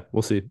Yeah.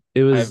 We'll see.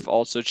 It was, I've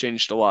also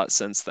changed a lot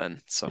since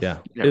then. So yeah,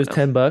 you it never was know.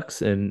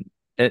 $10 and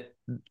it,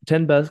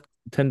 $10,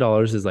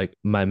 $10 is like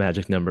my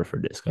magic number for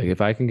disc. Like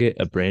if I can get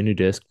a brand new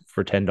disc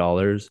for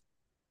 $10,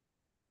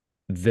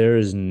 there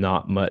is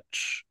not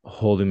much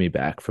holding me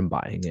back from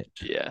buying it.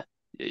 Yeah.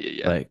 Yeah, yeah,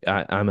 yeah. Like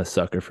I'm a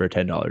sucker for a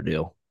 $10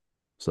 deal.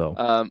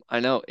 So I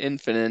know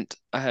Infinite,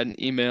 I had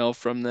an email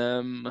from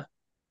them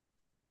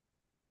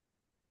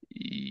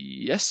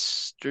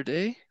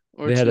yesterday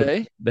or they had a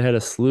today. they had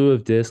a slew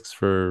of discs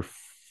for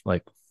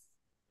like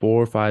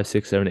four, five,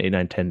 six, seven, eight,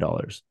 nine,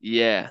 $10.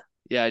 Yeah.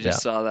 Yeah, I Yeah,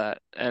 just saw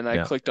that. And I yeah.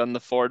 clicked on the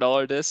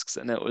 $4 discs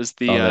and it was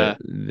the Oh,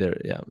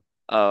 they're yeah.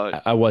 uh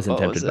I wasn't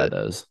what was tempted by it?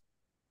 those.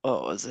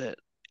 What was it?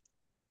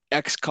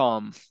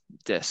 XCOM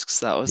discs.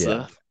 That was Yeah,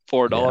 the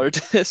 $4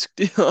 yeah, disc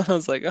deal. And I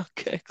was like,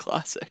 okay,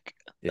 classic.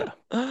 yeah,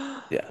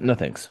 yeah. No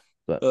thanks.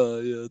 But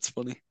Yeah, it's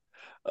funny.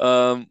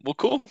 Well,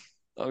 cool.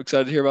 I'm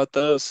excited to hear about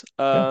those.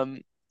 yeah,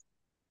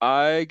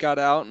 I got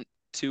out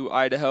to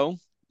Idaho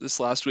this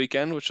last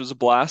weekend, which was a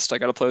blast. I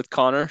got to play with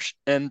Connor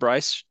and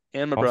Bryce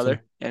and my awesome,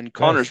 brother and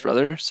Connor's nice,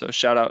 brother. So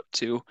shout out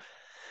to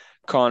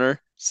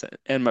Connor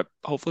and my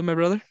hopefully my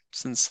brother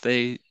since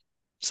they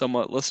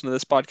somewhat listen to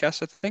this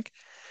podcast, I think.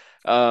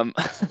 Um,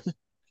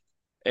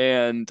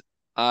 and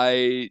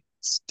I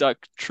stuck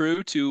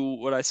true to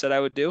what I said I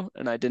would do,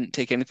 and I didn't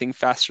take anything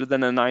faster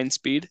than a 9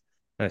 speed.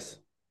 nice.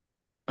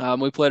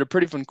 We played a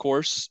pretty fun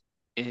course.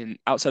 in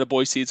outside of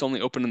Boise. It's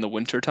only open in the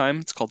winter time.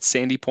 It's called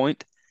Sandy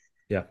Point.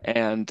 Yeah.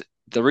 And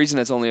the reason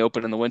it's only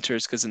open in the winter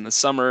is because in the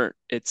summer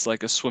it's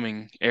like a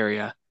swimming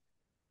area.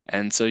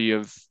 And so you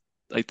have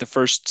like the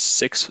first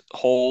six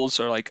holes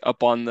are like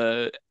up on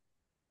the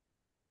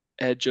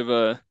edge of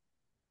I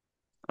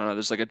don't know,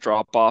 there's like a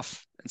drop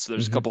off. And so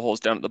there's a Hmm. couple holes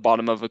down at the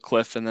bottom of a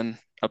cliff and then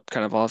up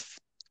kind of off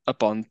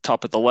up on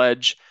top of the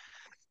ledge.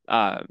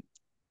 Uh,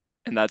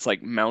 and that's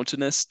like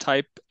mountainous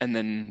type. And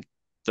then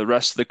the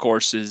rest of the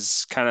course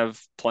is kind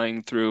of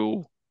playing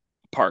through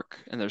a park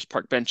and there's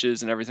park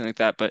benches and everything like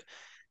that. But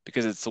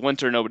because it's the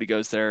winter, nobody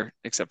goes there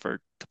except for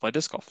to play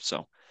disc golf.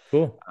 So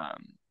Cool.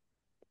 um,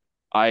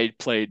 I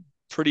played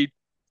pretty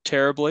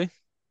terribly.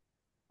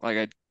 Like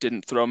I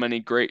didn't throw many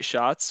great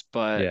shots,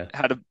 but Yeah.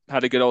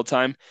 had a good old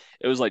time.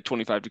 It was like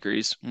 25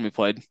 degrees when we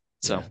played,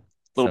 so a Yeah.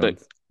 little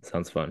bit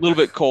Sounds fun. little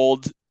bit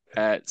cold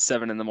at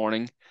 7 in the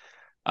morning.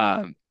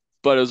 Um,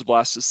 but it was a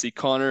blast to see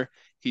Connor.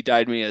 He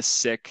died me a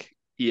sick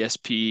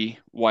ESP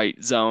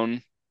white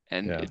zone,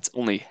 and Yeah. it's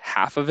only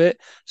half of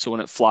it. So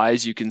when it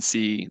flies, you can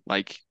see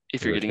like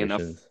if The you're getting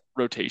enough rotations.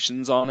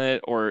 rotations on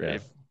it, or Yeah.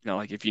 if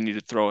like if you need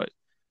to throw it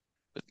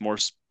with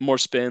more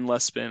spin,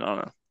 less spin. I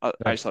don't know. I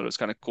just Nice. thought it was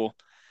kind of cool.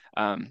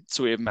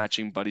 So we have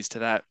matching buddies to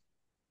that.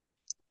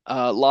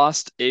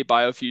 Lost a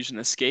biofusion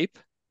escape,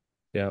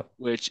 Yeah.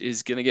 which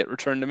is gonna get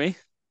returned to me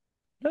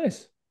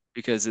Nice.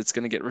 because it's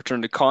gonna get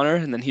returned to Connor,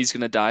 and then he's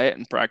gonna dye it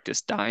and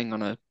practice dying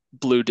on a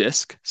blue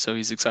disc. So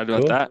he's excited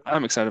about Cool. that.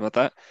 I'm excited about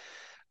that.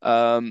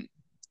 Um,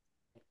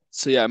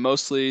 so yeah,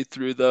 mostly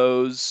through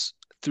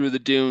the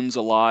dunes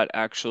a lot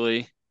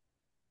actually.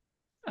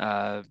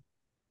 Uh,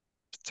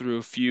 through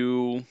a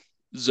few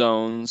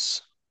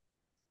zones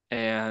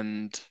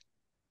and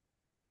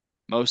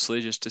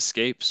mostly just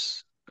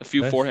escapes. A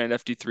few Nice. forehand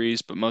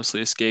FD3s, but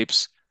mostly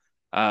escapes.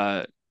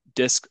 Uh,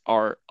 Discs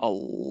are a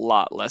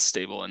lot less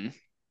stable in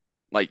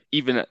like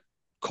even at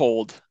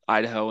cold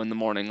Idaho in the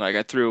morning. Like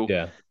I threw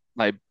Yeah.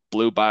 my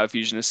blue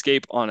biofusion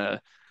escape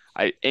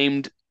I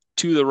aimed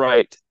to the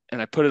right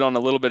and I put it on a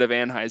little bit of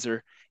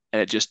anhyzer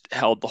and it just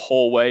held the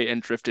whole way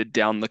and drifted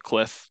down the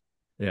cliff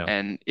Yeah.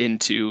 and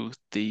into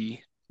the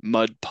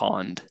mud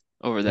pond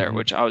over there, Hmm.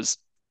 which I was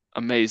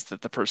amazed that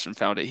the person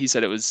found it. He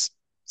said it was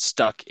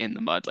stuck in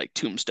the mud, like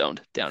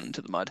tombstoned down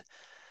into the mud. I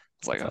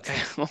was like, That's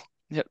okay, awesome. well,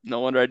 yep,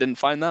 no wonder I didn't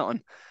find that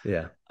one.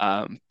 Yeah.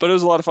 But it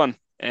was a lot of fun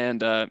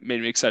and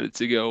made me excited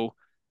to go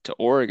to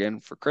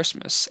Oregon for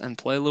Christmas and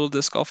play a little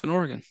disc golf in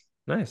Oregon.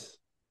 Nice.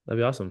 That'd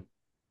be awesome.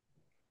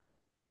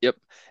 Yep.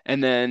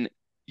 And then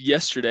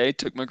yesterday,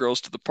 took my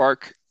girls to the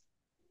park.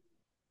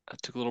 I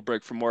took a little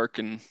break from work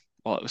and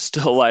while it was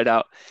still light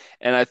out,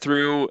 and I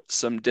threw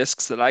some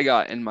discs that I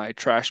got in my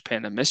Trash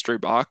Panda mystery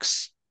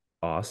box.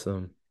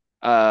 Awesome.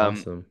 Um,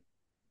 Awesome.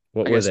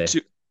 What I were guess they?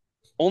 two,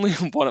 only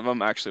one of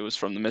them actually was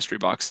from the mystery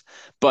box,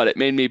 but it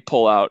made me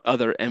pull out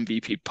other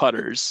MVP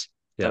putters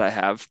that Yeah. I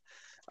have.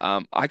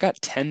 I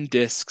got 10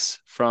 discs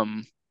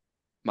from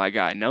my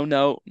guy. No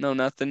note, no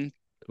nothing.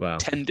 Wow.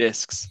 10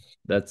 discs.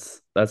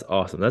 That's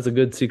awesome. That's a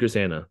good Secret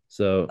Santa.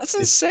 So That's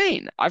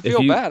insane. I if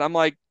feel you bad. I'm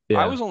like, I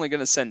yeah, was only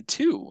gonna send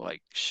two.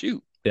 Like,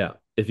 shoot. yeah.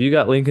 If you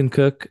got Lincoln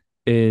Cook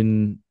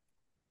in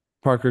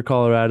Parker,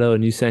 Colorado,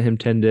 and you sent him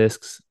 10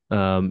 discs,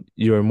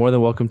 you are more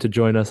than welcome to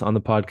join us on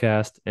the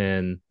podcast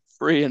and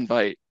Free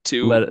invite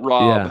to yeah,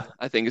 Rob,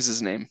 I think is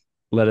his name.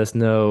 let us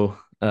know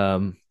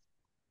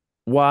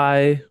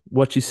why,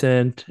 what you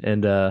sent,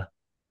 and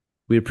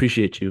we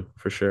appreciate you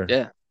for sure.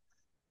 Yeah.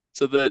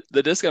 So the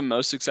disc I'm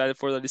most excited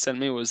for that he sent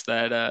me was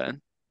that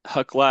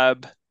Huck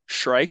Lab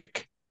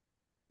Shrike.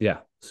 Yeah,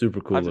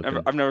 super cool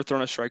looking. I've never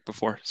thrown a Shrike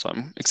before, so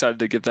I'm excited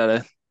to give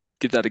that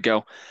a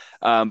go.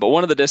 But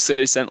one of the discs that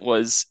he sent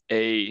was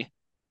a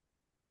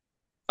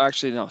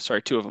actually no,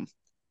 sorry, two of them.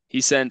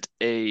 He sent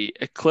a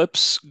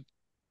Eclipse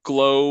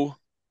Glow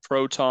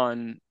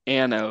Proton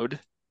anode,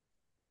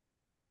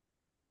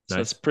 so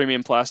that's Nice.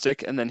 premium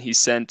plastic, and then he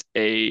sent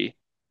a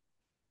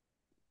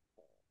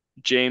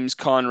James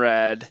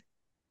Conrad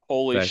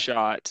Holy Fact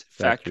Shot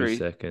Factory Factory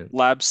second.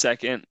 Lab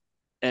Second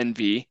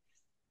NV,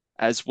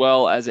 as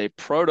well as a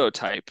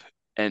prototype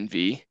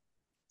NV.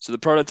 So the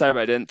prototype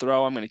I didn't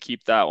throw. I'm going to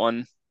keep that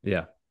one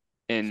Yeah,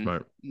 in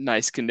smart.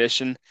 nice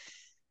condition.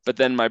 But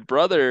then my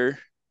brother,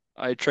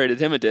 I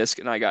traded him a disc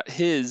and I got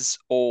his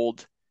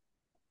old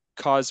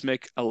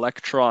Cosmic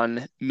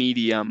Electron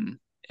Medium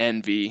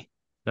NV.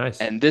 Nice.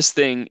 And this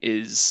thing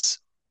is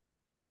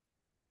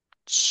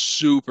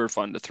super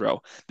fun to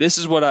throw. This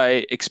is what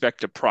I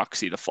expect a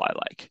proxy to fly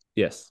like.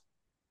 Yes.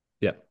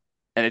 Yeah.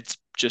 And it's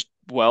just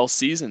well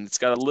seasoned. It's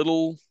got a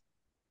little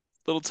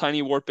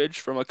tiny warpage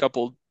from a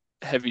couple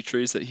heavy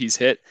trees that he's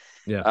hit.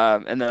 Yeah.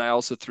 And then I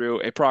also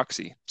threw a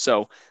proxy.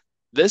 So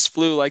this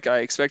flew like I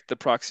expected the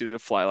proxy to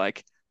fly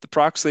like. The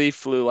proxy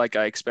flew like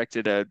I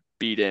expected a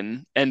beat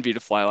in Envy to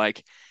fly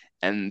like.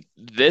 And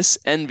this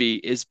Envy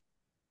is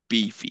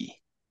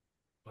beefy.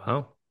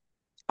 Wow.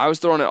 I was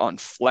throwing it on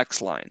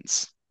flex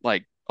lines,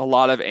 like a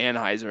lot of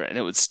anhyzer, and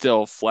it would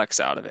still flex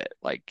out of it.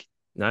 Like,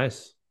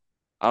 Nice.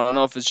 I don't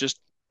know if it's just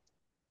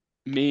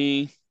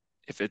me,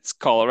 if it's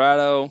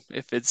Colorado,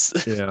 if it's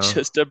Yeah.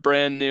 just a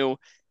brand new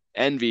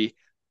envy.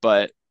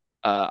 But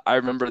I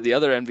remember the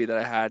other envy that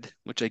I had,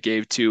 which I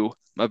gave to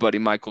my buddy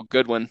Michael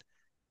Goodwin,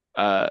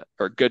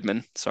 or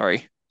Goodman,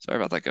 sorry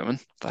about that, Goodman.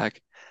 What the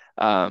heck?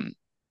 Um,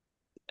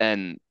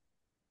 and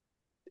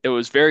it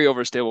was very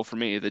overstable for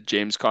me, the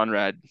James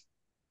Conrad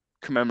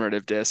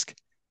commemorative disc,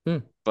 Hmm.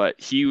 but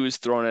he was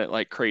throwing it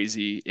like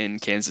crazy in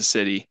Kansas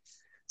City.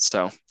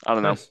 So I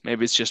don't know. Nice.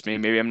 Maybe it's just me.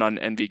 Maybe I'm not an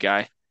envy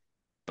guy,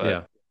 but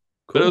Yeah.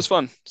 it was Cool.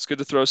 fun. It's good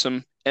to throw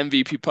some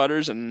MVP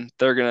putters, and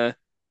they're gonna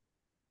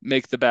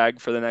make the bag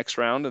for the next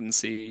round and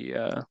see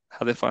how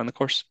they find the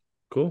course.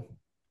 Cool.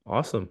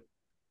 Awesome.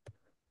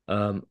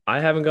 I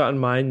haven't gotten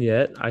mine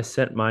yet. I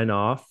sent mine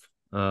off.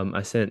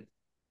 I sent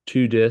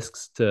 2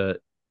 discs to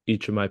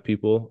each of my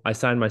people. I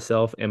signed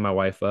myself and my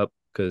wife up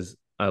because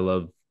I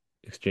love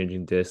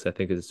exchanging discs. I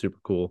think it's a super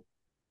cool,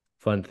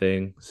 fun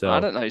thing. I So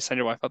don't know. You signed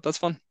your wife up. That's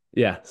fun.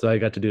 yeah, so I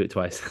got to do it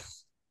twice.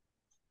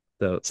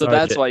 So So sorry,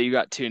 that's Chip. why you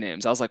got two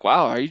names. I was like,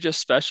 wow, are you just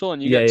special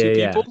and you Yeah, got two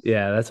yeah, people? yeah,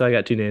 yeah. That's why I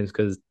got 2 names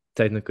because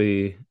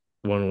technically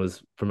one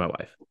was for my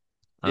wife.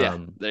 Yeah,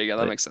 there you go.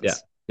 That But makes yeah,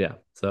 sense. yeah.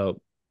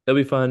 So it'll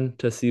be fun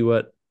to see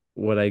what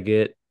I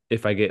get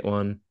if I get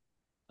one.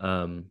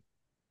 Um,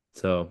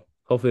 so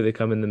hopefully they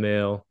come in the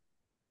mail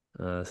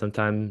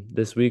sometime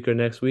this week or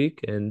next week,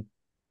 and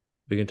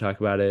we can talk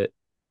about it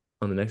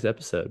on the next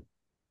episode.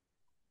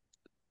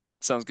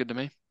 Sounds good to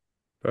me.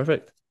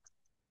 Perfect.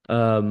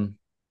 All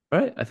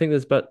right, I think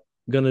that's about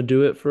gonna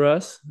do it for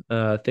us.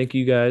 Thank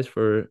you guys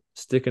for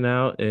sticking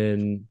out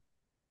and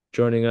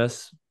joining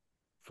us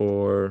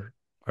for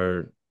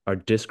our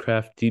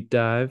Discraft deep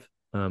dive.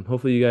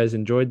 Hopefully you guys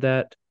enjoyed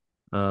that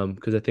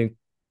because I think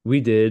we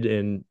did,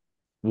 and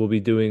we'll be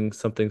doing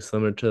something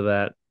similar to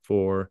that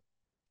for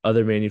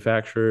other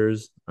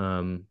manufacturers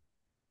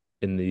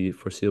in the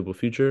foreseeable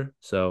future.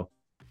 So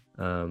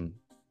um,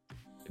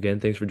 again,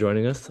 thanks for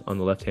joining us on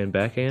the left hand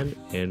backhand,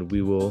 and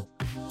we will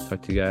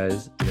talk to you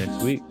guys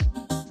next week.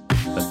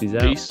 Lefties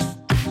Peace. out.